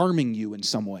harming you in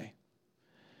some way.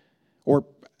 Or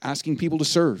asking people to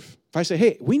serve. If I say,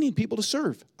 hey, we need people to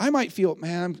serve, I might feel,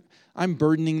 man, I'm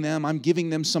burdening them, I'm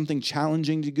giving them something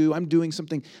challenging to do, I'm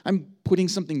putting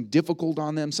something difficult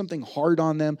on them, something hard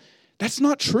on them. That's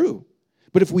not true.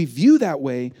 But if we view that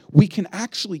way, we can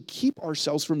actually keep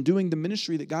ourselves from doing the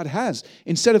ministry that God has,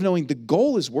 instead of knowing the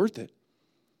goal is worth it.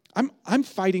 I'm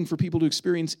fighting for people to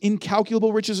experience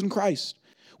incalculable riches in Christ.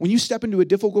 When you step into a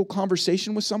difficult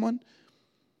conversation with someone,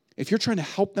 if you're trying to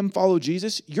help them follow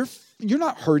Jesus, you're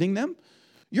not hurting them.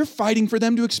 You're fighting for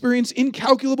them to experience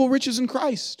incalculable riches in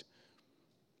Christ.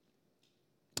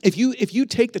 If you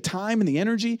take the time and the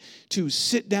energy to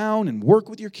sit down and work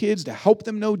with your kids to help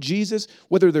them know Jesus,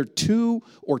 whether they're 2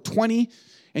 or 20,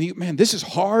 and this is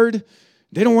hard,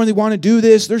 they don't really want to do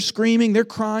this, they're screaming, they're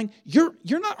crying, you're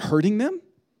not hurting them.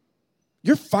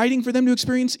 You're fighting for them to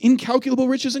experience incalculable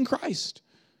riches in Christ.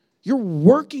 You're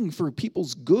working for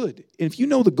people's good. And if you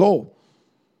know the goal,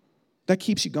 that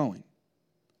keeps you going.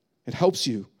 It helps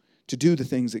you to do the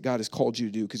things that God has called you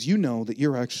to do because you know that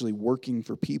you're actually working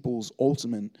for people's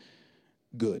ultimate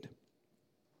good.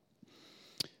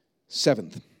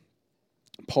 7th,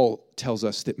 Paul tells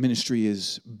us that ministry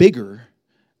is bigger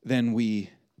than we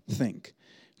think.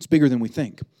 It's bigger than we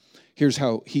think. Here's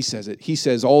how he says it. He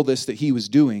says all this that he was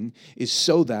doing is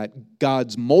so that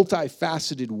God's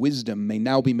multifaceted wisdom may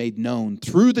now be made known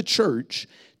through the church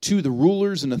to the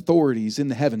rulers and authorities in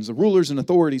the heavens. The rulers and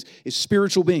authorities is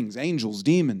spiritual beings, angels,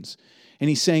 demons. And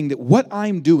he's saying that what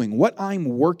I'm doing, what I'm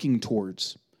working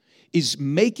towards, is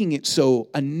making it so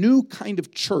a new kind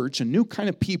of church, a new kind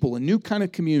of people, a new kind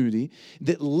of community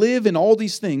that live in all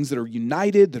these things, that are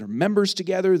united, that are members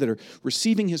together, that are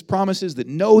receiving his promises, that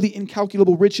know the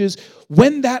incalculable riches.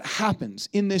 When that happens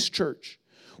in this church,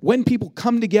 when people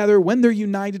come together, when they're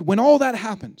united, when all that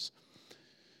happens,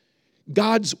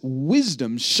 God's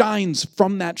wisdom shines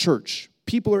from that church.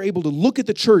 People are able to look at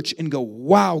the church and go,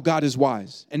 wow, God is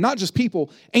wise. And not just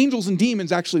people, angels and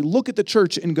demons actually look at the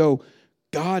church and go,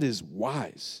 God is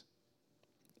wise.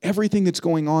 Everything that's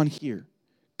going on here,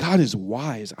 God is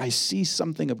wise. I see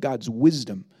something of God's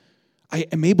wisdom. I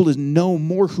am able to know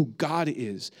more who God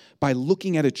is by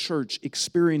looking at a church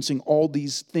experiencing all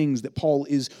these things that Paul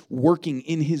is working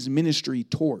in his ministry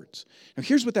towards. Now,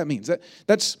 here's what that means.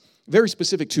 That's very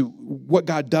specific to what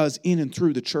God does in and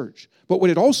through the church. But what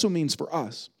it also means for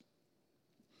us,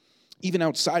 even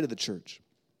outside of the church,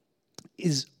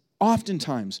 is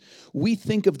oftentimes, we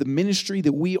think of the ministry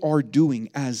that we are doing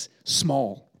as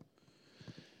small.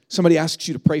 Somebody asks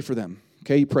you to pray for them.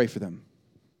 Okay, you pray for them.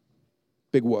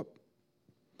 Big whoop.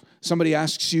 Somebody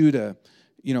asks you to,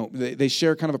 they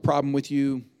share kind of a problem with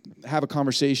you, have a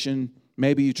conversation.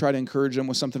 Maybe you try to encourage them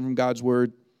with something from God's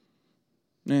word.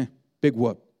 Big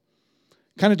whoop.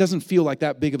 Kind of doesn't feel like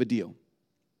that big of a deal.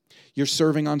 You're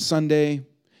serving on Sunday, you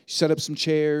set up some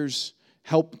chairs,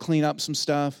 help clean up some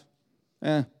stuff.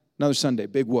 Another Sunday,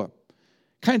 big whoop.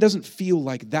 Kind of doesn't feel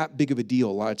like that big of a deal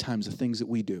a lot of times, the things that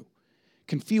we do.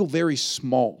 Can feel very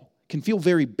small, can feel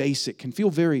very basic, can feel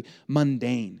very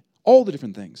mundane. All the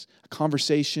different things. A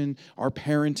conversation, our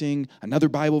parenting, another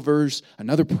Bible verse,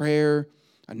 another prayer,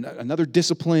 another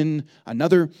discipline,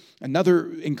 another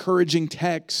encouraging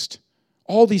text.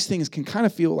 All these things can kind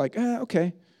of feel like,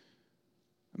 okay.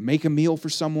 Make a meal for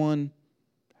someone,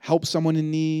 help someone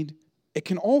in need. It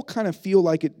can all kind of feel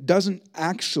like it doesn't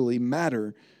actually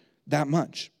matter that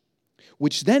much,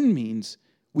 which then means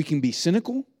we can be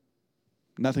cynical,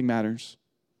 nothing matters.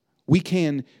 We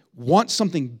can want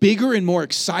something bigger and more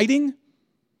exciting.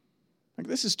 Like,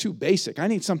 this is too basic. I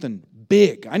need something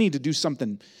big. I need to do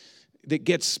something that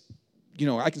gets,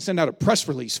 I can send out a press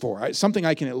release for. Something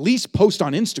I can at least post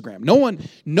on Instagram.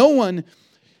 No one,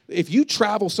 if you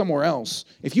travel somewhere else,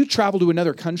 if you travel to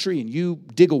another country and you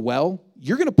dig a well,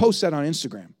 you're going to post that on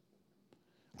Instagram.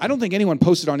 I don't think anyone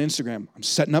posted on Instagram, I'm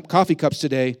setting up coffee cups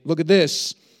today. Look at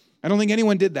this. I don't think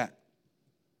anyone did that.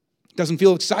 It doesn't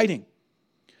feel exciting.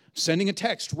 Sending a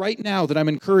text right now that I'm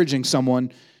encouraging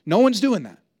someone. No one's doing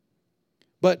that.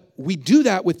 But we do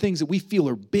that with things that we feel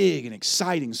are big and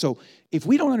exciting. So if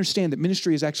we don't understand that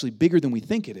ministry is actually bigger than we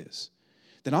think it is,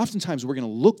 then oftentimes we're going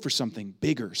to look for something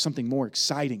bigger, something more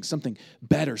exciting, something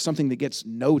better, something that gets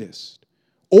noticed.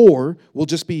 Or we'll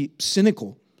just be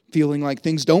cynical, feeling like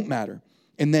things don't matter,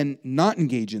 and then not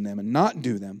engage in them and not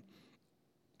do them.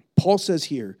 Paul says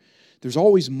here, there's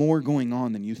always more going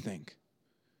on than you think.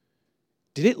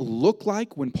 Did it look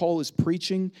like when Paul is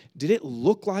preaching? Did it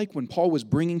look like when Paul was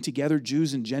bringing together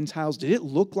Jews and Gentiles? Did it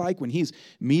look like when he's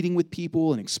meeting with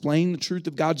people and explaining the truth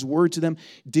of God's word to them?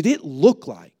 Did it look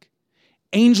like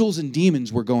angels and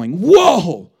demons were going,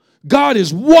 whoa, God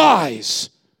is wise?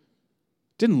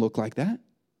 Didn't look like that.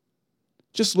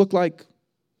 Just looked like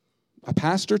a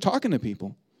pastor talking to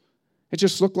people. It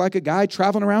just looked like a guy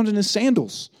traveling around in his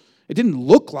sandals. It didn't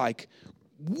look like,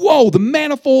 whoa, the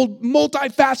manifold,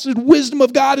 multifaceted wisdom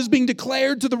of God is being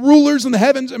declared to the rulers in the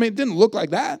heavens. I mean, it didn't look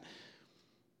like that.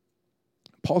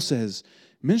 Paul says,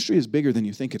 ministry is bigger than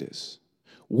you think it is.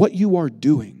 What you are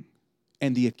doing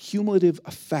and the accumulative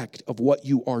effect of what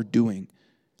you are doing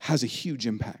has a huge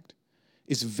impact.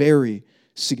 It's very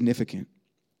significant.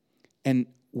 And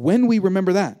when we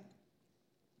remember that,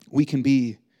 we can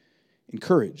be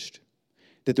encouraged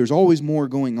that there's always more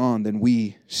going on than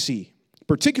we see,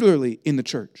 particularly in the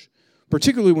church.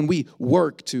 Particularly when we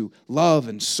work to love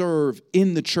and serve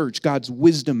in the church, God's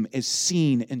wisdom is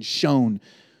seen and shown,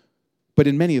 but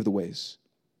in many of the ways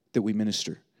that we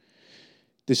minister.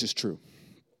 This is true.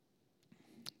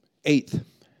 Eighth,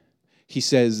 he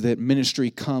says that ministry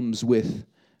comes with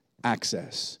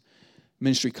access.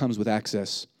 Ministry comes with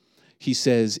access. He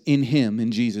says, in him,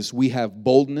 in Jesus, we have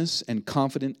boldness and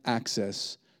confident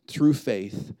access through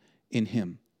faith in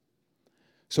him.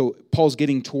 So Paul's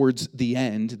getting towards the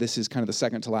end. This is kind of the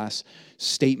second to last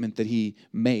statement that he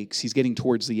makes. He's getting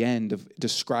towards the end of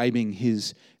describing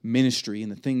his ministry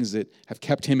and the things that have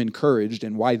kept him encouraged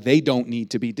and why they don't need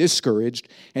to be discouraged.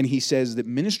 And he says that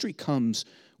ministry comes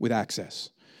with access.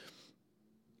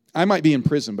 I might be in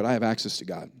prison, but I have access to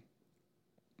God.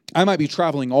 I might be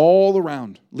traveling all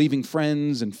around, leaving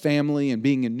friends and family and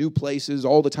being in new places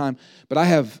all the time, but I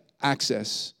have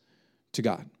access to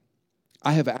God.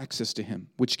 I have access to him,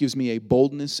 which gives me a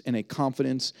boldness and a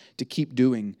confidence to keep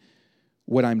doing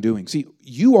what I'm doing. See,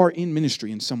 you are in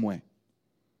ministry in some way.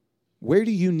 Where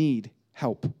do you need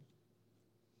help?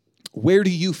 Where do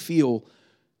you feel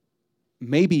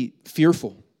maybe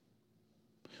fearful?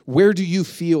 Where do you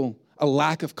feel a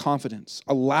lack of confidence,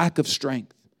 a lack of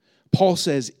strength? Paul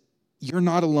says, you're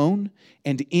not alone,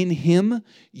 and in him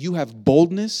you have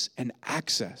boldness and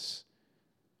access.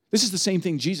 This is the same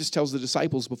thing Jesus tells the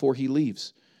disciples before he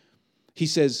leaves. He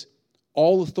says,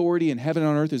 all authority in heaven and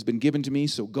on earth has been given to me,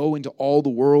 so go into all the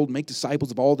world, make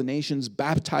disciples of all the nations,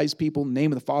 baptize people in the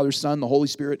name of the Father, Son, the Holy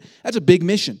Spirit. That's a big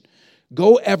mission.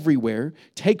 Go everywhere,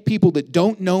 take people that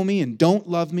don't know me and don't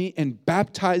love me, and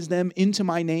baptize them into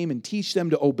my name and teach them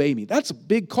to obey me. That's a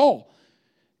big call.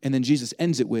 And then Jesus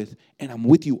ends it with, and I'm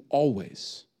with you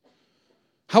always.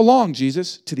 How long,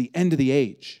 Jesus? To the end of the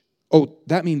age. Oh,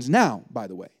 that means now, by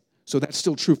the way. So that's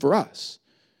still true for us.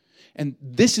 And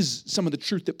this is some of the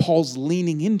truth that Paul's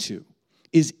leaning into,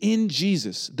 is in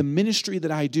Jesus, the ministry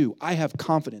that I do, I have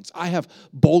confidence, I have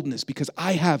boldness because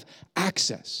I have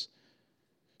access.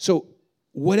 So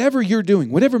whatever you're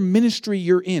doing, whatever ministry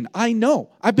you're in, I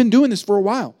know. I've been doing this for a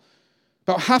while.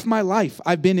 About half my life,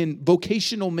 I've been in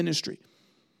vocational ministry.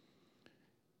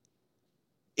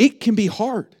 It can be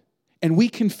hard, and we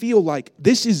can feel like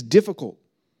this is difficult.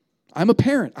 I'm a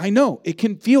parent. I know. It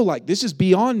can feel like this is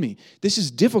beyond me. This is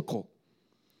difficult.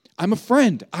 I'm a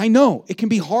friend. I know. It can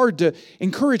be hard to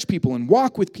encourage people and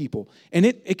walk with people, and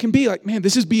it can be like, man,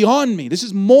 this is beyond me. This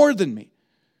is more than me.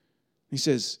 He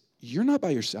says, you're not by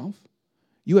yourself.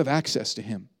 You have access to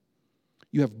him.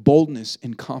 You have boldness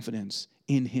and confidence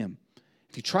in him.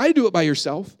 If you try to do it by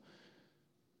yourself,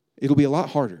 it'll be a lot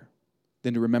harder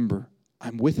than to remember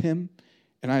I'm with him,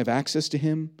 and I have access to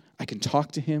him. I can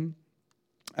talk to him.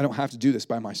 I don't have to do this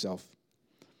by myself.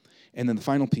 And then the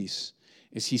final piece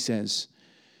is he says,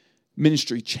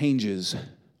 ministry changes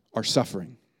our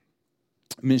suffering.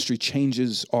 Ministry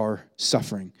changes our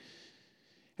suffering.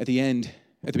 At the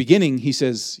beginning, he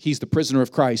says he's the prisoner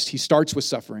of Christ. He starts with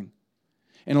suffering.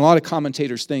 And a lot of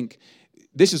commentators think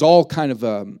this is all kind of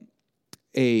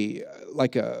it's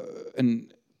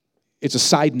a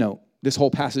side note. This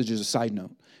whole passage is a side note.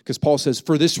 Because Paul says,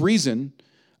 for this reason,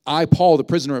 I, Paul, the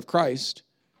prisoner of Christ,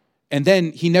 And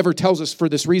then he never tells us for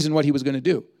this reason what he was going to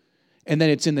do. And then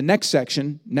it's in the next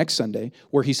section, next Sunday,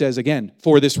 where he says again,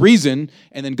 for this reason,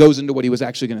 and then goes into what he was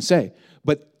actually going to say.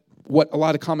 But what a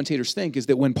lot of commentators think is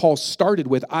that when Paul started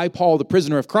with, I, Paul, the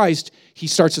prisoner of Christ, he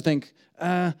starts to think,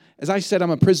 as I said,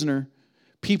 I'm a prisoner,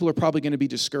 people are probably going to be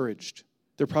discouraged.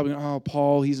 They're probably, oh,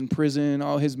 Paul, he's in prison,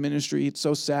 oh, his ministry, it's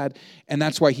so sad. And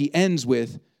that's why he ends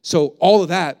with, so all of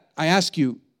that, I ask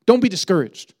you, don't be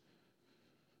discouraged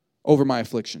over my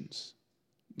afflictions.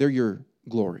 They're your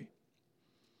glory.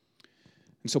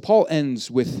 And so Paul ends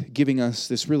with giving us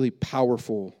this really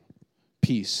powerful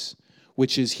piece,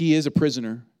 which is he is a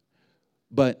prisoner,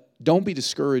 but don't be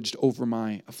discouraged over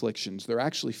my afflictions. They're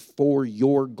actually for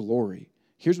your glory.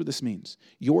 Here's what this means.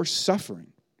 Your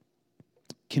suffering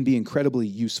can be incredibly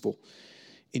useful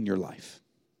in your life.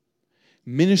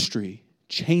 Ministry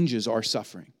changes our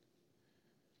suffering.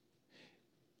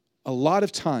 A lot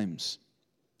of times,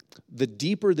 the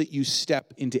deeper that you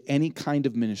step into any kind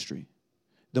of ministry,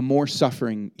 the more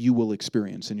suffering you will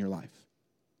experience in your life.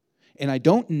 And I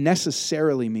don't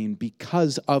necessarily mean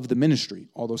because of the ministry,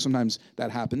 although sometimes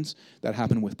that happens. That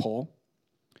happened with Paul.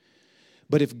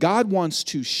 But if God wants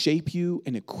to shape you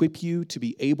and equip you to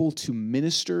be able to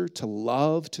minister, to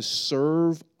love, to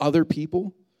serve other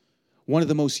people, one of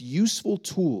the most useful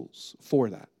tools for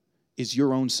that is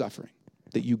your own suffering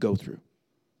that you go through.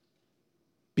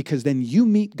 Because then you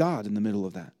meet God in the middle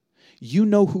of that. You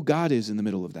know who God is in the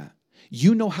middle of that.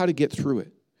 You know how to get through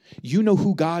it. You know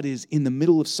who God is in the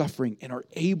middle of suffering and are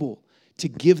able to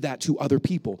give that to other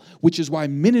people, which is why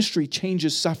ministry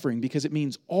changes suffering, because it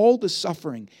means all the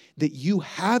suffering that you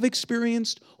have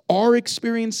experienced, are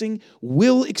experiencing,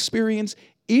 will experience,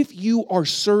 if you are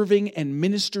serving and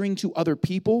ministering to other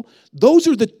people, those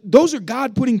are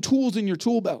God putting tools in your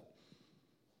tool belt.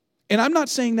 And I'm not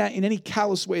saying that in any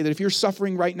callous way, that if you're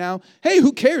suffering right now, hey,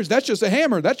 who cares? That's just a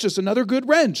hammer. That's just another good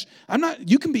wrench.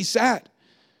 You can be sad.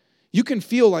 You can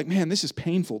feel like, man, this is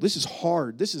painful. This is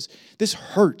hard. This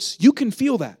hurts. You can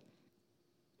feel that.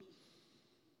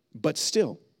 But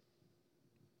still,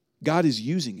 God is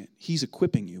using it. He's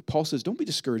equipping you. Paul says, don't be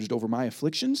discouraged over my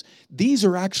afflictions. These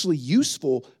are actually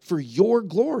useful for your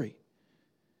glory.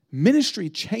 Ministry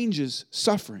changes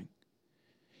suffering.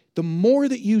 The more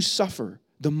that you suffer,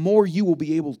 the more you will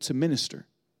be able to minister.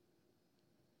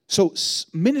 So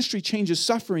ministry changes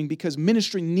suffering because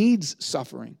ministry needs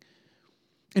suffering.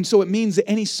 And so it means that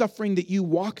any suffering that you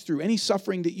walk through, any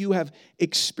suffering that you have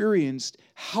experienced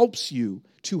helps you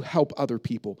to help other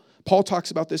people. Paul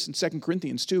talks about this in 2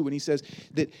 Corinthians 2 when he says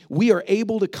that we are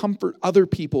able to comfort other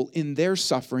people in their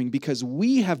suffering because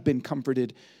we have been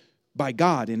comforted by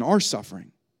God in our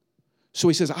suffering. So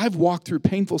he says, I've walked through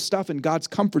painful stuff and God's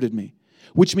comforted me.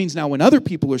 Which means now when other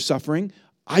people are suffering,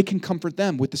 I can comfort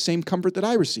them with the same comfort that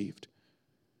I received.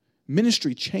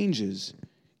 Ministry changes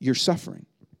your suffering.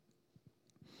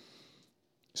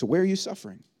 So where are you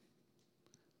suffering?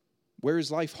 Where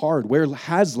is life hard? Where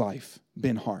has life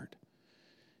been hard?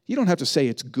 You don't have to say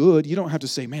it's good. You don't have to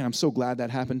say, man, I'm so glad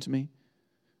that happened to me.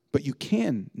 But you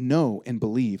can know and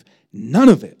believe none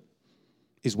of it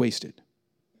is wasted.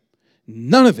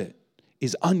 None of it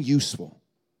is unuseful.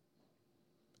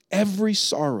 Every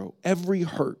sorrow, every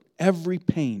hurt, every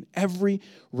pain, every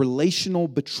relational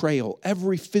betrayal,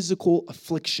 every physical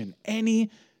affliction,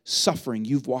 any suffering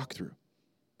you've walked through,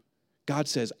 God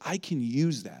says, I can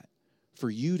use that for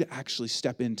you to actually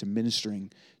step into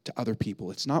ministering to other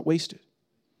people. It's not wasted.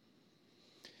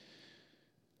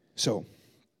 So,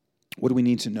 what do we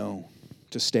need to know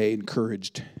to stay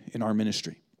encouraged in our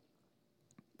ministry?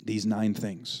 These 9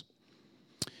 things.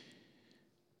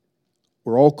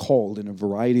 We're all called in a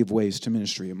variety of ways to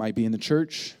ministry. It might be in the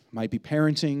church, it might be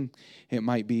parenting, it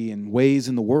might be in ways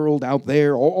in the world out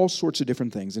there, all sorts of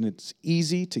different things. And it's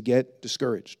easy to get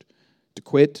discouraged, to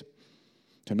quit,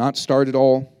 to not start at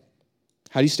all.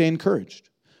 How do you stay encouraged?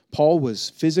 Paul was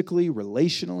physically,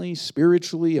 relationally,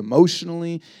 spiritually,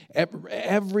 emotionally,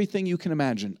 everything you can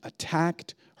imagine,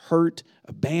 attacked, hurt,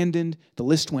 abandoned. The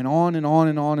list went on and on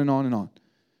and on and on and on.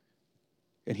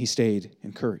 And he stayed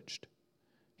encouraged.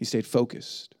 He stayed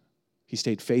focused. He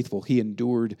stayed faithful. He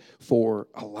endured for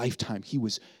a lifetime. He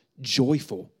was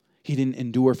joyful. He didn't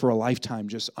endure for a lifetime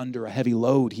just under a heavy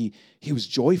load. He was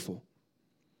joyful.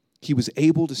 He was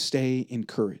able to stay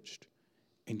encouraged.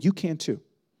 And you can too.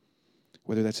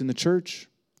 Whether that's in the church,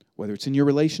 whether it's in your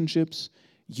relationships,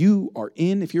 you are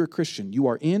in, if you're a Christian, you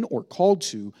are in or called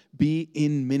to be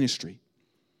in ministry.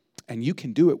 And you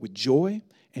can do it with joy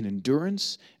and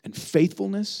endurance and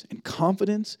faithfulness and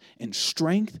confidence and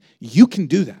strength. You can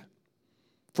do that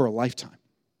for a lifetime,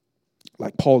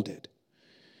 like Paul did.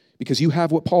 Because you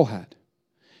have what Paul had.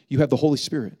 You have the Holy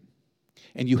Spirit.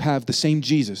 And you have the same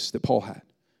Jesus that Paul had.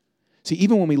 See,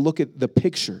 even when we look at the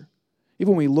picture,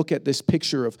 even when we look at this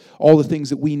picture of all the things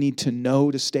that we need to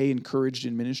know to stay encouraged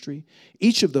in ministry,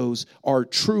 each of those are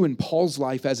true in Paul's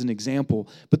life as an example,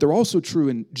 but they're also true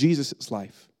in Jesus'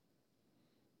 life.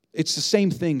 It's the same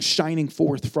thing shining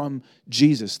forth from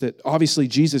Jesus, that obviously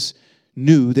Jesus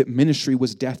knew that ministry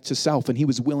was death to self, and he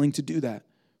was willing to do that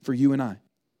for you and I.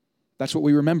 That's what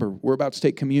we remember. We're about to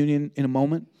take communion in a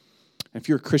moment. If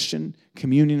you're a Christian,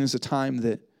 communion is a time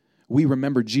that we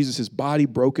remember Jesus' body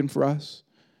broken for us.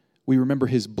 We remember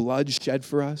his blood shed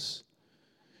for us.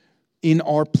 In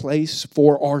our place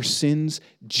for our sins,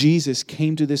 Jesus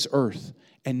came to this earth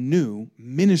and knew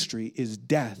ministry is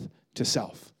death to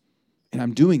self. And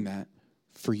I'm doing that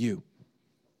for you.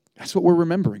 That's what we're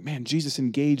remembering. Man, Jesus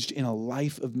engaged in a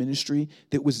life of ministry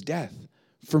that was death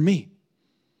for me.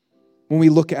 When we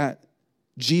look at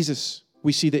Jesus,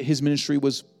 we see that his ministry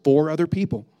was for other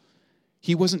people.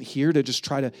 He wasn't here to just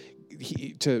try to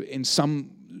in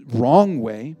some wrong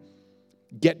way,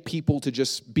 get people to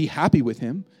just be happy with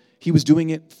him. He was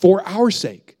doing it for our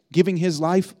sake, giving his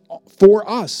life for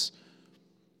us.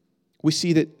 We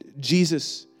see that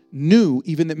Jesus knew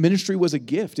even that ministry was a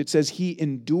gift. It says he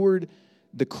endured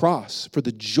the cross for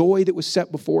the joy that was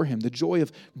set before him, the joy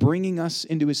of bringing us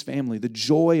into his family, the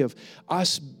joy of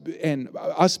us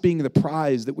being the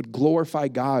prize that would glorify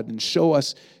God and show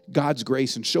us God's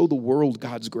grace and show the world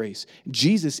God's grace.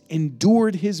 Jesus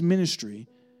endured his ministry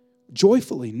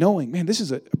joyfully, knowing, man, this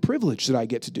is a privilege that I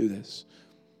get to do this.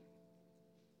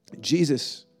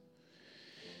 Jesus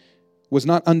was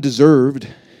not undeserved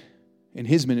in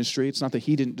his ministry. It's not that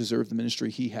he didn't deserve the ministry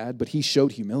he had, but he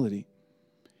showed humility.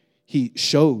 He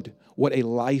showed what a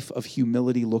life of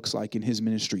humility looks like in his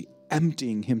ministry,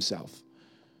 emptying himself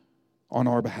on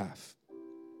our behalf.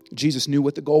 Jesus knew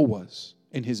what the goal was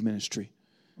in his ministry,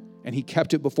 and he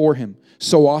kept it before him.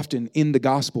 So often in the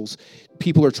Gospels,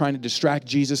 people are trying to distract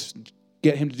Jesus,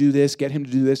 get him to do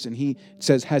this, and he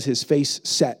says, has his face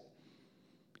set.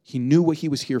 He knew what he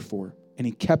was here for, and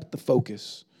he kept the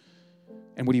focus.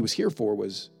 And what he was here for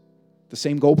was the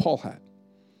same goal Paul had.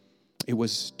 It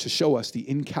was to show us the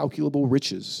incalculable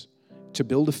riches, to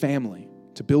build a family,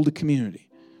 to build a community.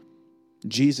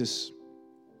 Jesus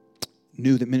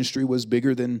knew that ministry was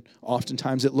bigger than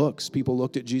oftentimes it looks. People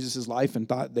looked at Jesus' life and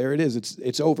thought, there it is,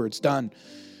 it's over, it's done.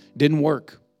 Didn't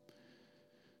work.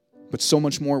 But so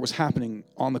much more was happening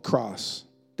on the cross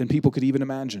than people could even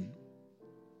imagine.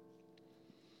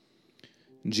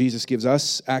 And Jesus gives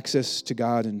us access to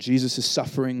God, and Jesus'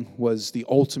 suffering was the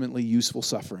ultimately useful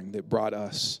suffering that brought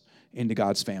us into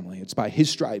God's family. It's by his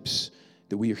stripes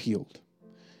that we are healed.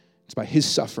 It's by his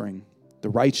suffering, the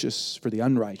righteous for the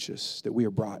unrighteous, that we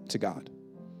are brought to God.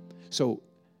 So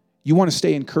you want to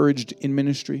stay encouraged in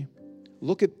ministry?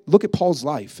 Look at Paul's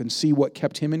life and see what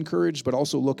kept him encouraged, but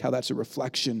also look how that's a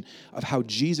reflection of how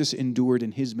Jesus endured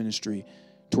in his ministry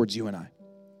towards you and I.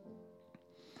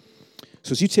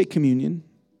 So as you take communion,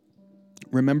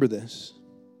 remember this.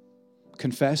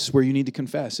 Confess where you need to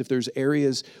confess. If there's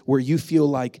areas where you feel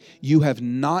like you have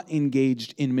not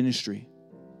engaged in ministry,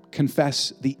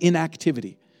 confess the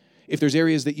inactivity. If there's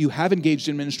areas that you have engaged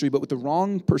in ministry but with the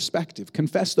wrong perspective,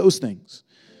 confess those things.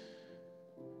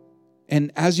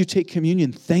 And as you take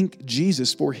communion, thank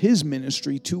Jesus for his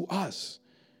ministry to us.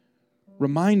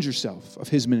 Remind yourself of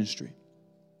his ministry.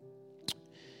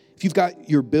 If you've got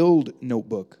your build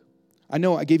notebook, I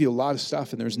know I gave you a lot of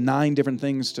stuff, and there's 9 different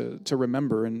things to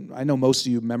remember, and I know most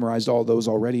of you memorized all those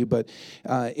already, but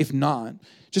if not,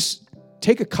 just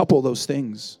take a couple of those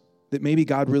things that maybe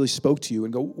God really spoke to you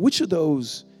and go, which of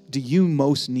those do you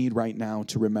most need right now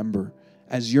to remember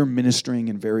as you're ministering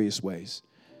in various ways?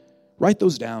 Write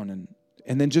those down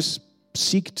and then just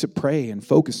seek to pray and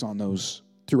focus on those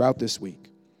throughout this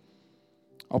week.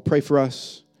 I'll pray for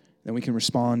us, then we can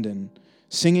respond in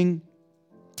singing.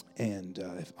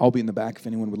 And I'll be in the back if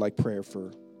anyone would like prayer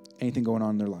for anything going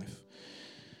on in their life.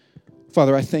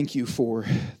 Father, I thank you for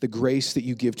the grace that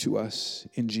you give to us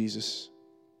in Jesus.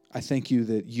 I thank you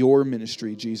that your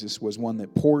ministry, Jesus, was one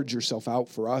that poured yourself out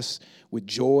for us with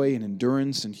joy and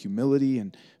endurance and humility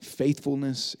and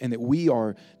faithfulness, and that we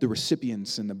are the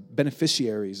recipients and the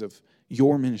beneficiaries of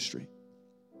your ministry.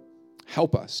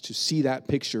 Help us to see that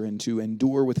picture and to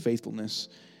endure with faithfulness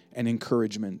and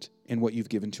encouragement in what you've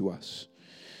given to us.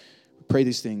 Pray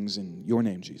these things in your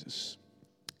name, Jesus.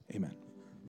 Amen.